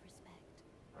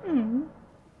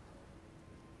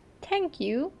 Thank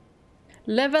you.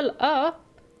 Level up.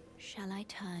 Shall I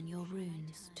turn your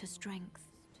runes to strength?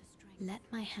 Let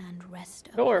my hand rest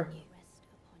Sure. upon you.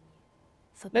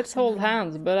 For Let's but a hold moment,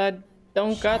 hands, but I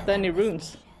don't share got them any with me.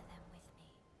 runes.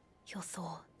 Your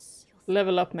thoughts,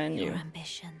 Level up menu. your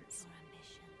ambitions,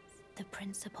 the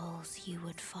principles you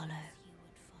would follow.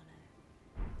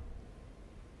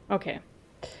 Okay.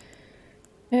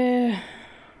 I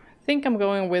think I'm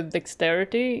going with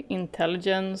dexterity,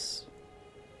 intelligence,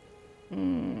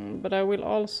 but I will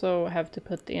also have to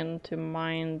put into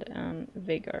mind and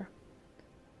vigor.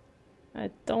 I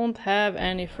don't have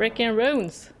any freaking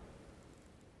runes.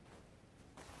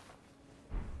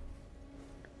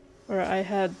 Or I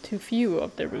had too few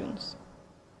of the runes.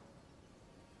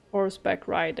 Horseback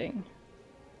riding.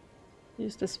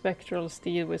 Use the spectral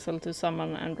steed whistle to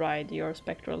summon and ride your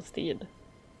spectral steed.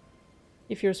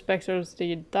 If your spectral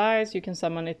steed dies, you can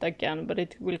summon it again, but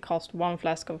it will cost 1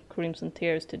 flask of crimson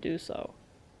tears to do so.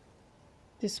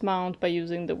 Dismount by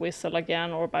using the whistle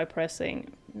again or by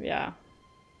pressing, yeah,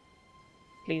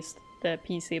 please, the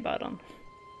PC button.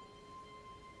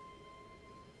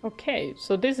 Okay,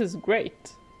 so this is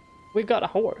great. We got a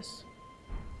horse.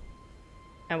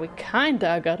 And we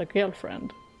kinda got a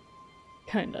girlfriend.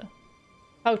 Kinda.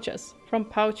 Pouches. From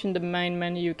pouch in the main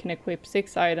menu you can equip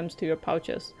 6 items to your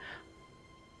pouches.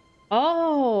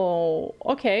 Oh,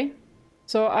 okay.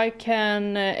 So I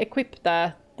can equip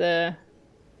that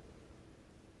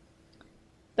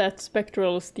that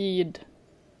spectral steed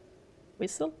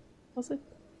whistle, was it?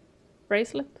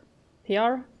 Bracelet?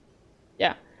 Tiara?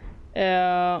 Yeah.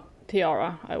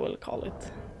 Tiara, I will call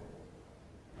it.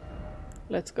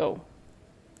 Let's go.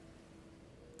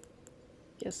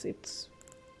 Guess it's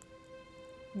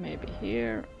maybe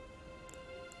here.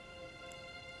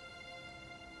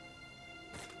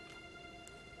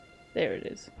 There it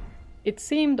is. It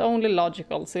seemed only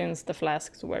logical since the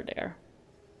flasks were there.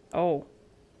 Oh.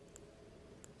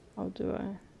 How do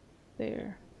I...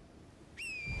 There.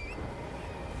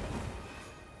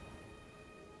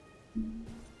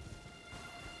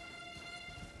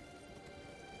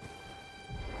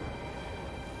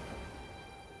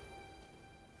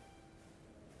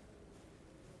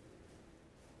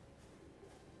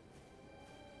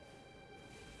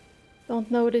 Don't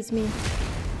notice me.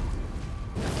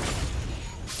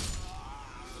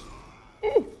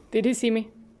 Did he see me?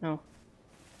 No.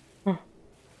 Huh.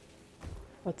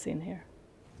 What's in here?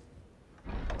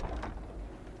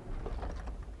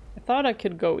 I thought I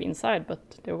could go inside,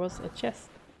 but there was a chest.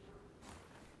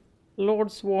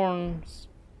 Lord Sworn's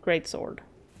greatsword.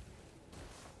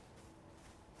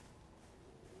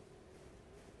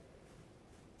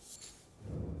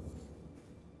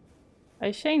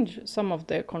 I changed some of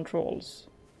the controls,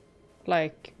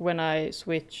 like when I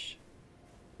switch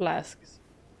flasks,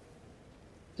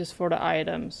 just for the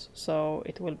items, so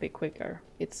it will be quicker.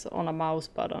 It's on a mouse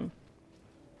button.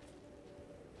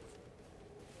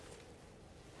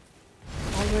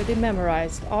 Already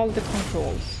memorized all the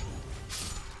controls,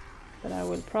 but I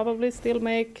will probably still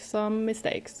make some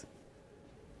mistakes.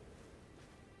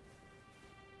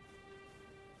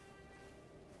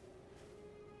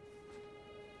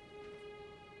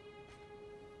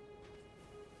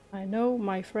 I know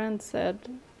my friend said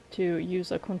to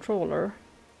use a controller,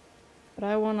 but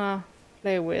I wanna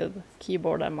play with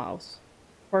keyboard and mouse.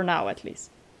 For now, at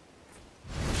least.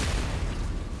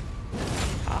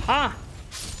 Aha!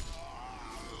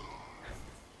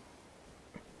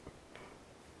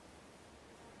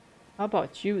 How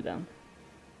about you then?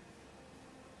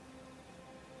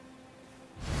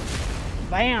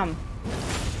 Bam!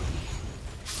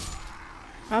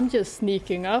 I'm just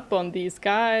sneaking up on these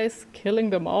guys, killing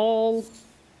them all.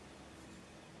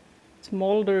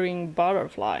 Smoldering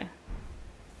butterfly.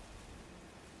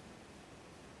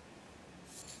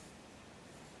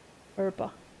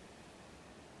 Herba.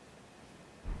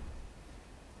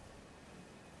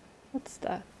 What's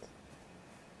that?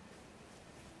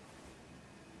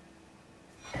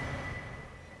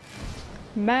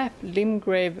 Map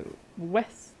Limgrave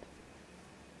West.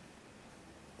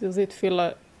 Does it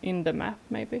fill in the map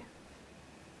maybe?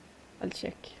 I'll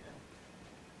check.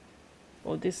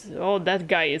 Oh, that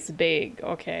guy is big.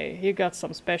 Okay, he got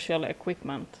some special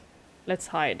equipment. Let's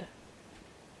hide.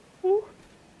 Ooh.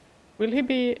 Will he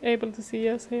be able to see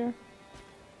us here?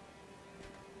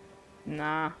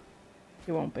 Nah,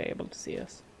 he won't be able to see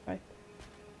us, right?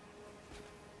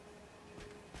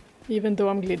 Even though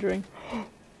I'm glittering.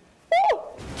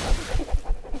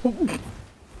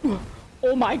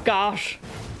 Oh my gosh!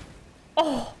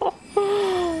 Oh,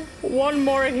 one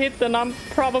more hit and I'm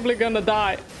probably gonna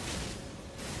die.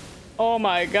 Oh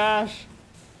my gosh.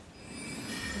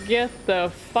 Get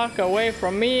the fuck away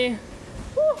from me.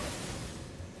 Woo.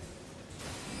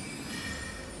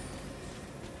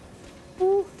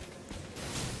 Woo.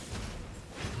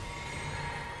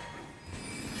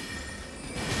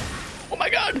 Oh my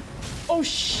god! Oh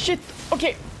shit!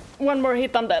 Okay, one more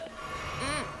hit, I'm dead.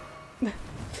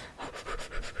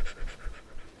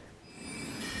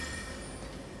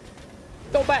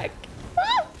 Go back!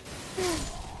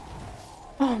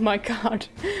 Oh my god,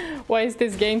 why is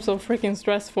this game so freaking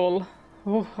stressful?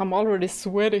 Oh, I'm already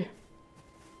sweaty.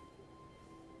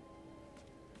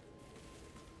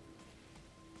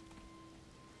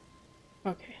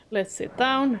 Okay, let's sit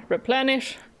down,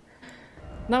 replenish.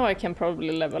 Now I can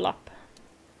probably level up.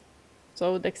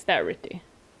 So, dexterity.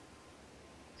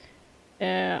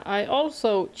 I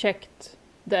also checked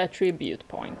the attribute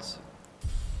points,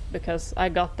 because I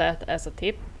got that as a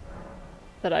tip,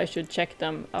 that I should check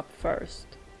them up first.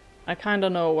 I kinda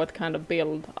know what kind of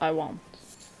build I want.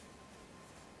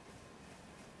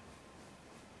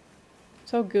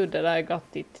 So good that I got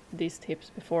these tips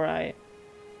before I...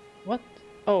 What?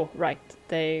 Oh, right,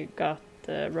 they got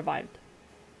revived.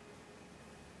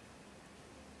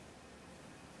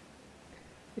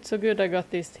 It's so good I got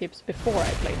these tips before I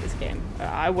played this game.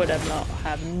 I would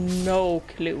have no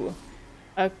clue.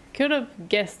 I could have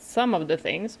guessed some of the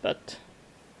things, but...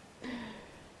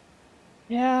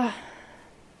 Yeah...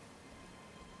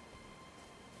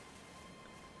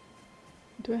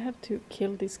 Do I have to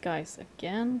kill these guys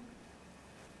again?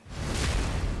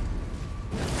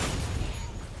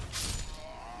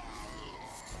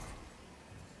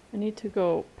 I need to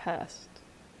go past.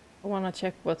 I wanna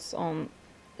check what's on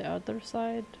the other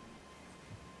side.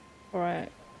 Or I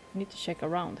need to check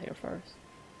around here first.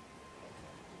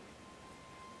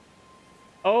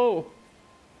 Oh!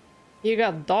 You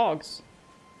got dogs.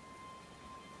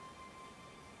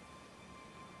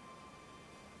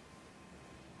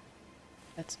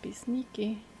 Let's be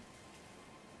sneaky.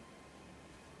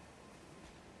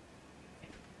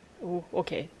 Oh,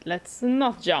 okay. Let's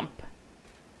not jump.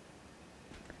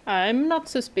 I'm not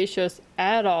suspicious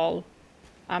at all.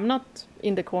 I'm not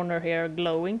in the corner here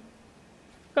glowing.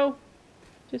 Go.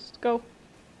 Just go.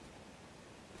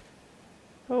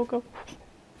 Go, go.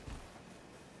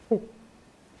 Oh.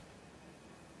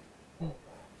 Oh.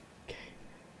 Okay.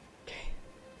 Okay.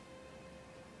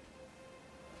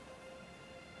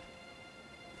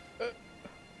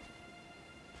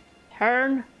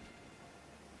 Turn.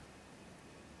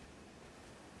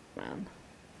 Man.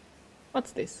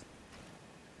 What's this?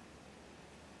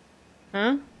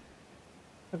 Huh?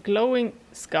 A glowing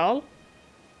skull?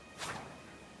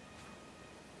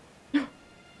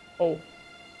 Oh.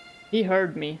 He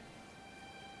heard me.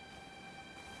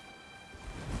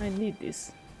 I need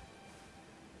this.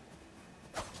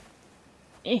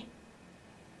 Eh.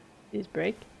 This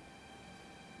break?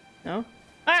 No?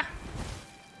 Ah!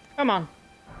 Come on.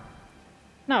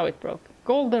 Now it broke.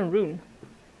 Golden rune.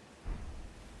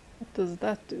 What does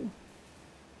that do?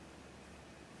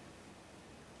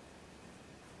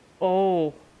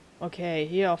 Oh, okay,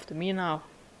 he after me now.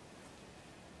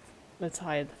 Let's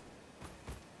hide.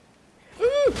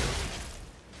 Ooh!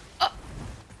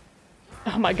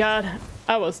 Oh my god,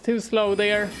 I was too slow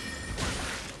there.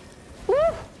 Woo!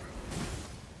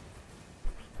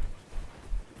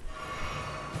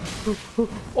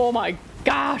 Oh my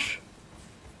gosh!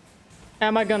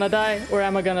 Am I gonna die or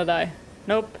am I gonna die?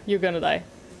 Nope, you're gonna die.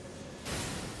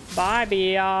 Bye,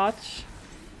 biatch.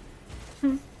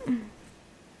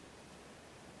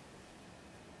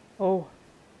 Oh,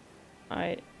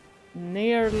 I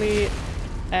nearly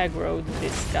aggroed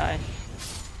this guy.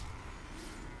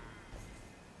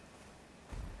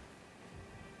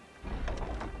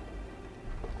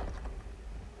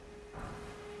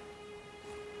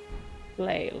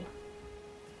 Flail.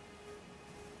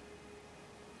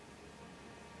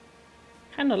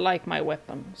 Kinda like my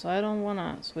weapon, so I don't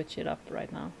wanna switch it up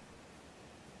right now.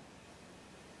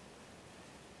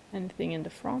 Anything in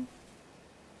the front?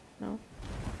 No.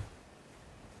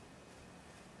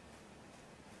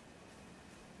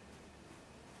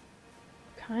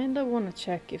 kinda wanna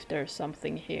check if there's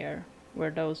something here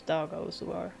where those doggos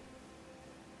were.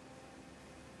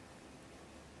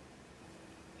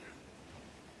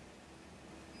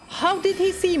 How did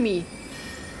he see me?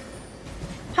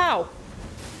 How?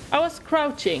 I was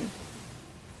crouching.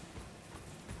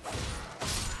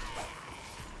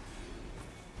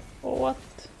 What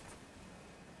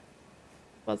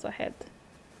was ahead?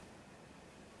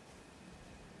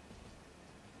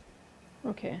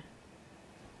 Okay.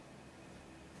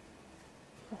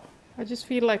 I just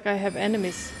feel like I have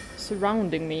enemies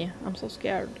surrounding me. I'm so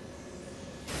scared.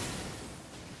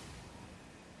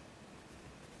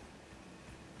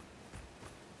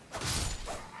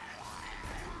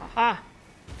 Aha!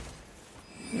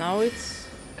 Now it's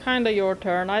kinda your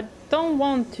turn. I don't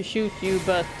want to shoot you,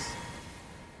 but...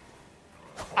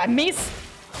 I missed!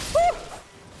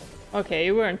 Woo! Okay,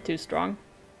 you weren't too strong.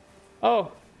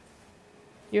 Oh!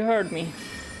 You heard me.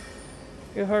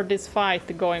 You heard this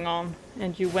fight going on,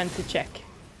 and you went to check.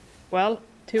 Well,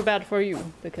 too bad for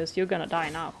you, because you're gonna die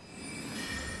now.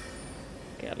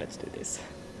 Okay, let's do this.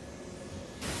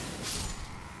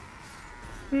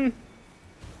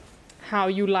 How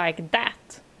you like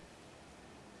that?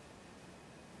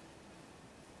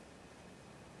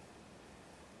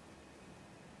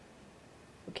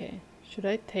 Okay, should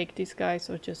I take these guys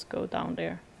or just go down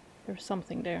there? There's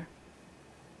something there.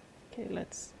 Okay,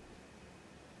 let's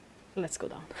go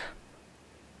down.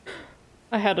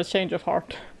 I had a change of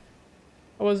heart.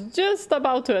 I was just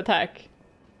about to attack.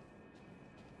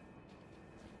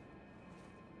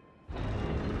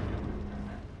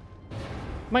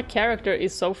 My character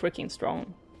is so freaking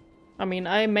strong. I mean,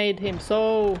 I made him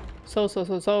so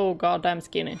goddamn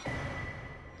skinny.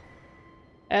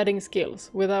 Adding skills.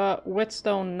 With a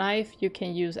whetstone knife, you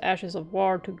can use Ashes of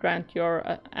War to grant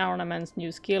your ornaments new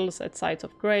skills at Sites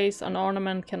of Grace. An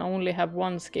ornament can only have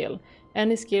one skill.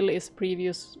 Any skill it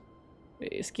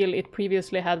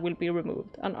previously had will be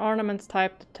removed. An ornament's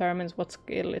type determines what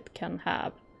skill it can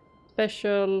have.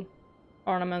 Special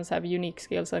ornaments have unique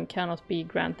skills and cannot be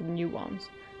granted new ones.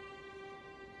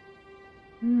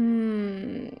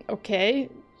 Okay,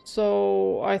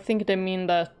 so I think they mean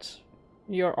that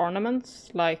your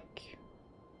ornaments, like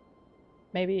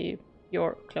maybe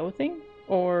your clothing,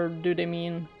 or do they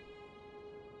mean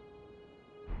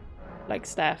like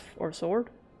staff or sword?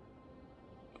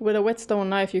 With a whetstone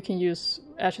knife you can use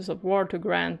Ashes of War to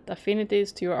grant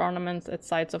affinities to your ornaments at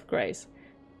Sites of Grace.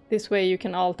 This way you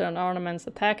can alter an ornament's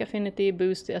attack affinity,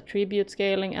 boost the attribute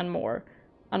scaling and more.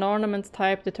 An ornament's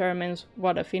type determines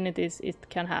what affinities it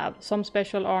can have. Some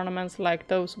special ornaments, like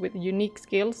those with unique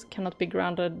skills, cannot be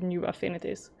granted new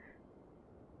affinities.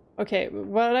 Okay,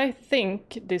 what I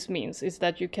think this means is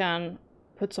that you can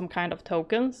put some kind of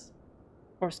tokens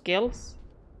or skills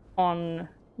on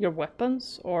your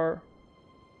weapons or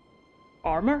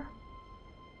armor.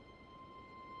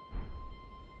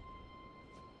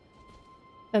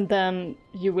 And then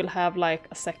you will have like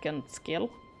a second skill,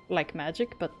 like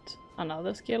magic, but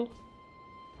another skill.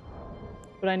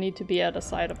 But I need to be at a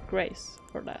Site of Grace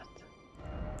for that.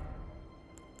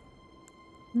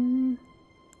 Do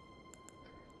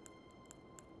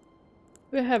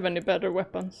we have any better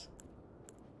weapons?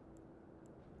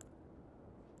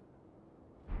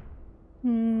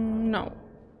 No.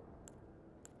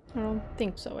 I don't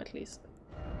think so, at least.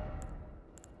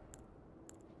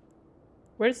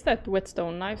 Where's that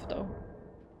whetstone knife, though?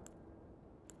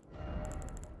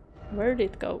 Where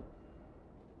did it go?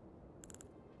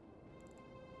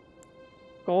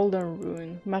 Golden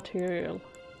Ruin. Material.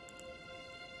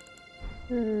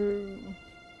 Did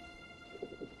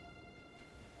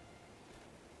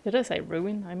I say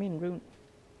ruin? I mean rune.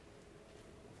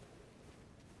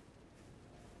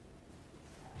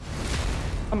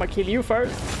 I'm gonna kill you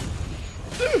first.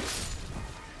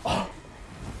 Oh.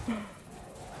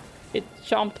 It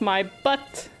chomped my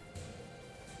butt.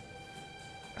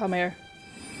 Come here.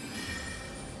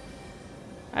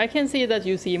 I can see that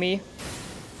you see me.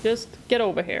 Just get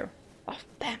over here. Oh,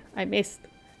 damn, I missed.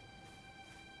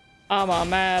 I'm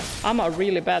a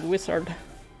really bad wizard.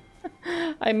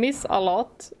 I miss a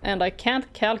lot, and I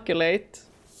can't calculate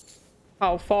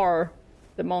how far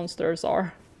the monsters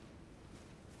are.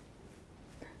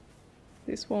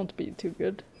 This won't be too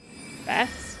good.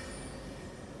 Bats?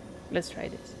 Let's try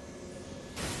this.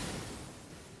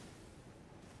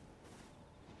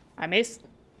 I missed.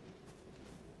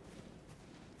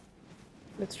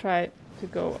 Let's try to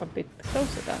go a bit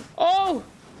closer then. Oh!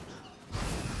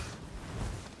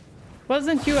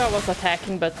 Wasn't you I was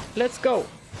attacking, but let's go.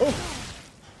 Oh,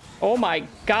 oh my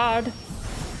god.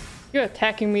 You're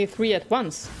attacking me 3 at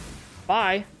once.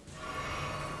 Bye.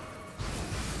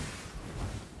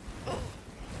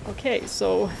 Okay,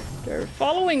 so they're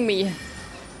following me.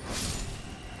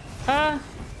 Ah!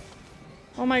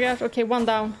 Oh my gosh, okay, 1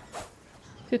 down.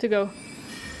 2 to go.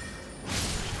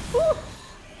 Woo!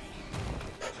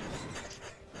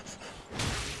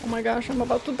 Oh my gosh, I'm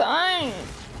about to die!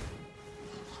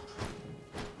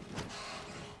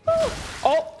 Woo!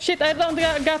 Oh shit, I don't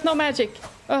got no magic!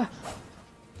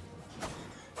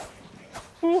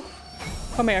 Ooh.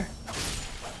 Come here.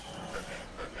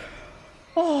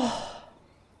 Oh.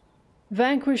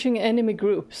 Vanquishing enemy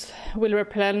groups will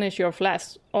replenish your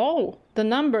flasks. Oh, the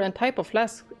number and type of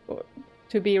flask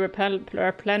to be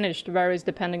replenished varies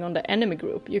depending on the enemy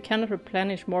group. You cannot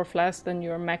replenish more flasks than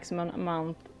your maximum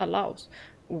amount allows.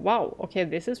 Wow, okay,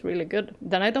 this is really good.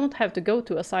 Then I don't have to go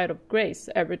to a site of grace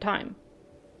every time.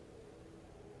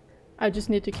 I just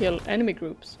need to kill enemy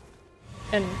groups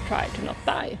and try to not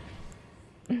die.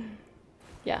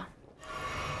 Yeah.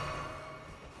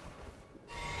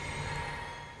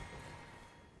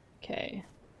 Okay.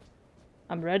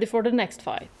 I'm ready for the next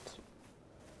fight,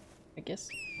 I guess.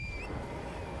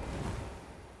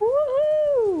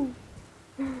 Woohoo!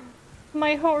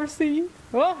 My horsey!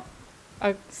 Oh!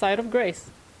 A side of grace.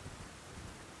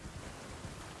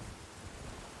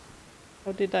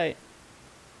 How did I...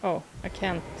 Oh, I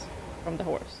can't from the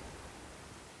horse.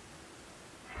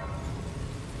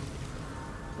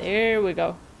 There we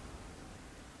go.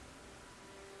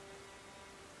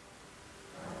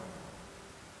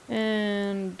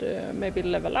 And maybe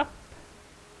level up.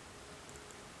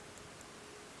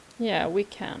 Yeah, we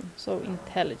can. So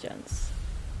intelligence.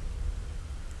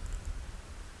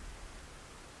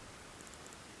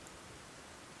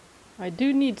 I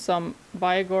do need some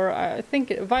Vigor. I think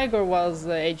Vigor was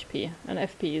HP and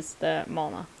FP is the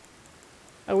mana.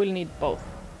 I will need both.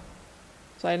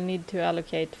 So I'll need to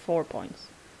allocate 4 points.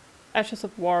 Ashes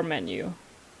of War menu.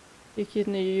 You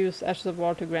can use Ashes of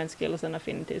War to grant skills and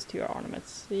affinities to your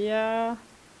ornaments. Yeah.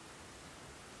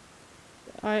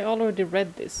 I already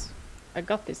read this. I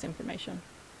got this information.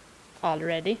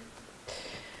 Already.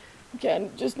 Okay, I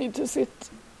just need to sit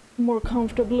more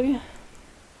comfortably.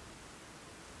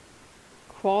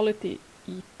 Quality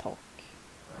E-Talk.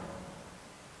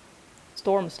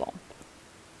 Storm Stomp.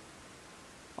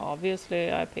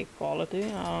 Obviously I pick quality.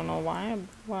 I don't know why.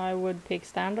 Why I would pick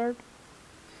standard.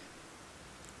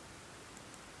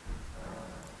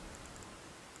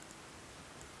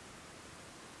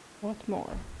 What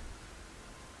more?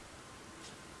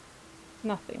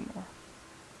 Nothing more.